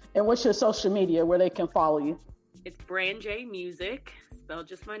 And what's your social media where they can follow you? It's Branjae Music, spelled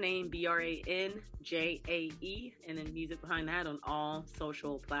just my name, Branjae, and then music behind that on all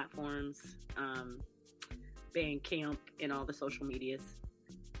social platforms, Bandcamp, and all the social medias.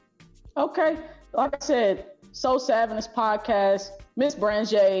 Okay, like I said, Soul Savage podcast, Miss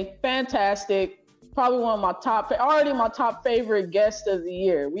Branjae, fantastic. Probably one of my top favorite guests of the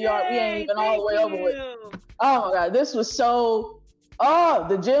year. We ain't even all the way over with. Oh my God, this was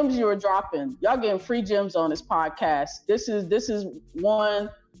the gems you were dropping. Y'all getting free gems on this podcast. This is one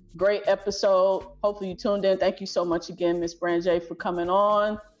great episode. Hopefully you tuned in. Thank you so much again, Miss Branjae, for coming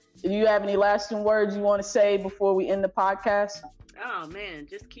on. Do you have any lasting words you want to say before we end the podcast? Oh man,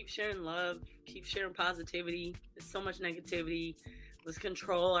 just keep sharing love, keep sharing positivity. There's so much negativity. Let's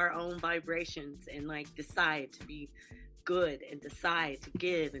control our own vibrations and decide to be good and decide to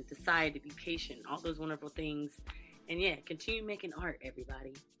give and decide to be patient. All those wonderful things. And yeah, continue making art,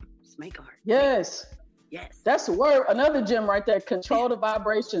 everybody. Just make art. Yes. Yes. That's the word. Another gem right there. Control the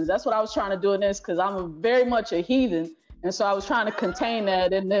vibrations. That's what I was trying to do in this because I'm very much a heathen. And so I was trying to contain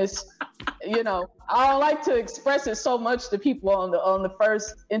that in this, I don't like to express it so much to people on the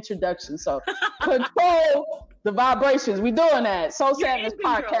first introduction. So control the vibrations. We doing that. Soul Savage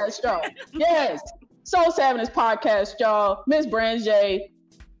podcast, y'all. Yes. Soul Savage podcast, y'all. Miss Branjae,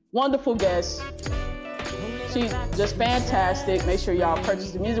 wonderful guest. She's just fantastic. Make sure y'all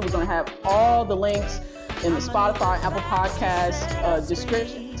purchase the music. We're going to have all the links in the Spotify, Apple Podcasts,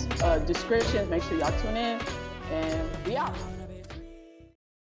 descriptions. Make sure y'all tune in. And we out.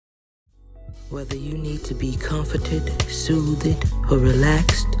 Whether you need to be comforted, soothed, or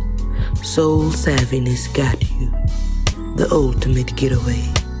relaxed, Soul Savviness got you. The ultimate getaway.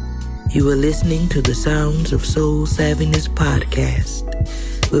 You are listening to the sounds of Soul Savviness podcast,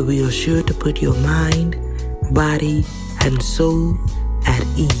 where we are sure to put your mind, body, and soul at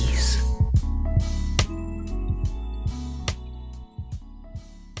ease.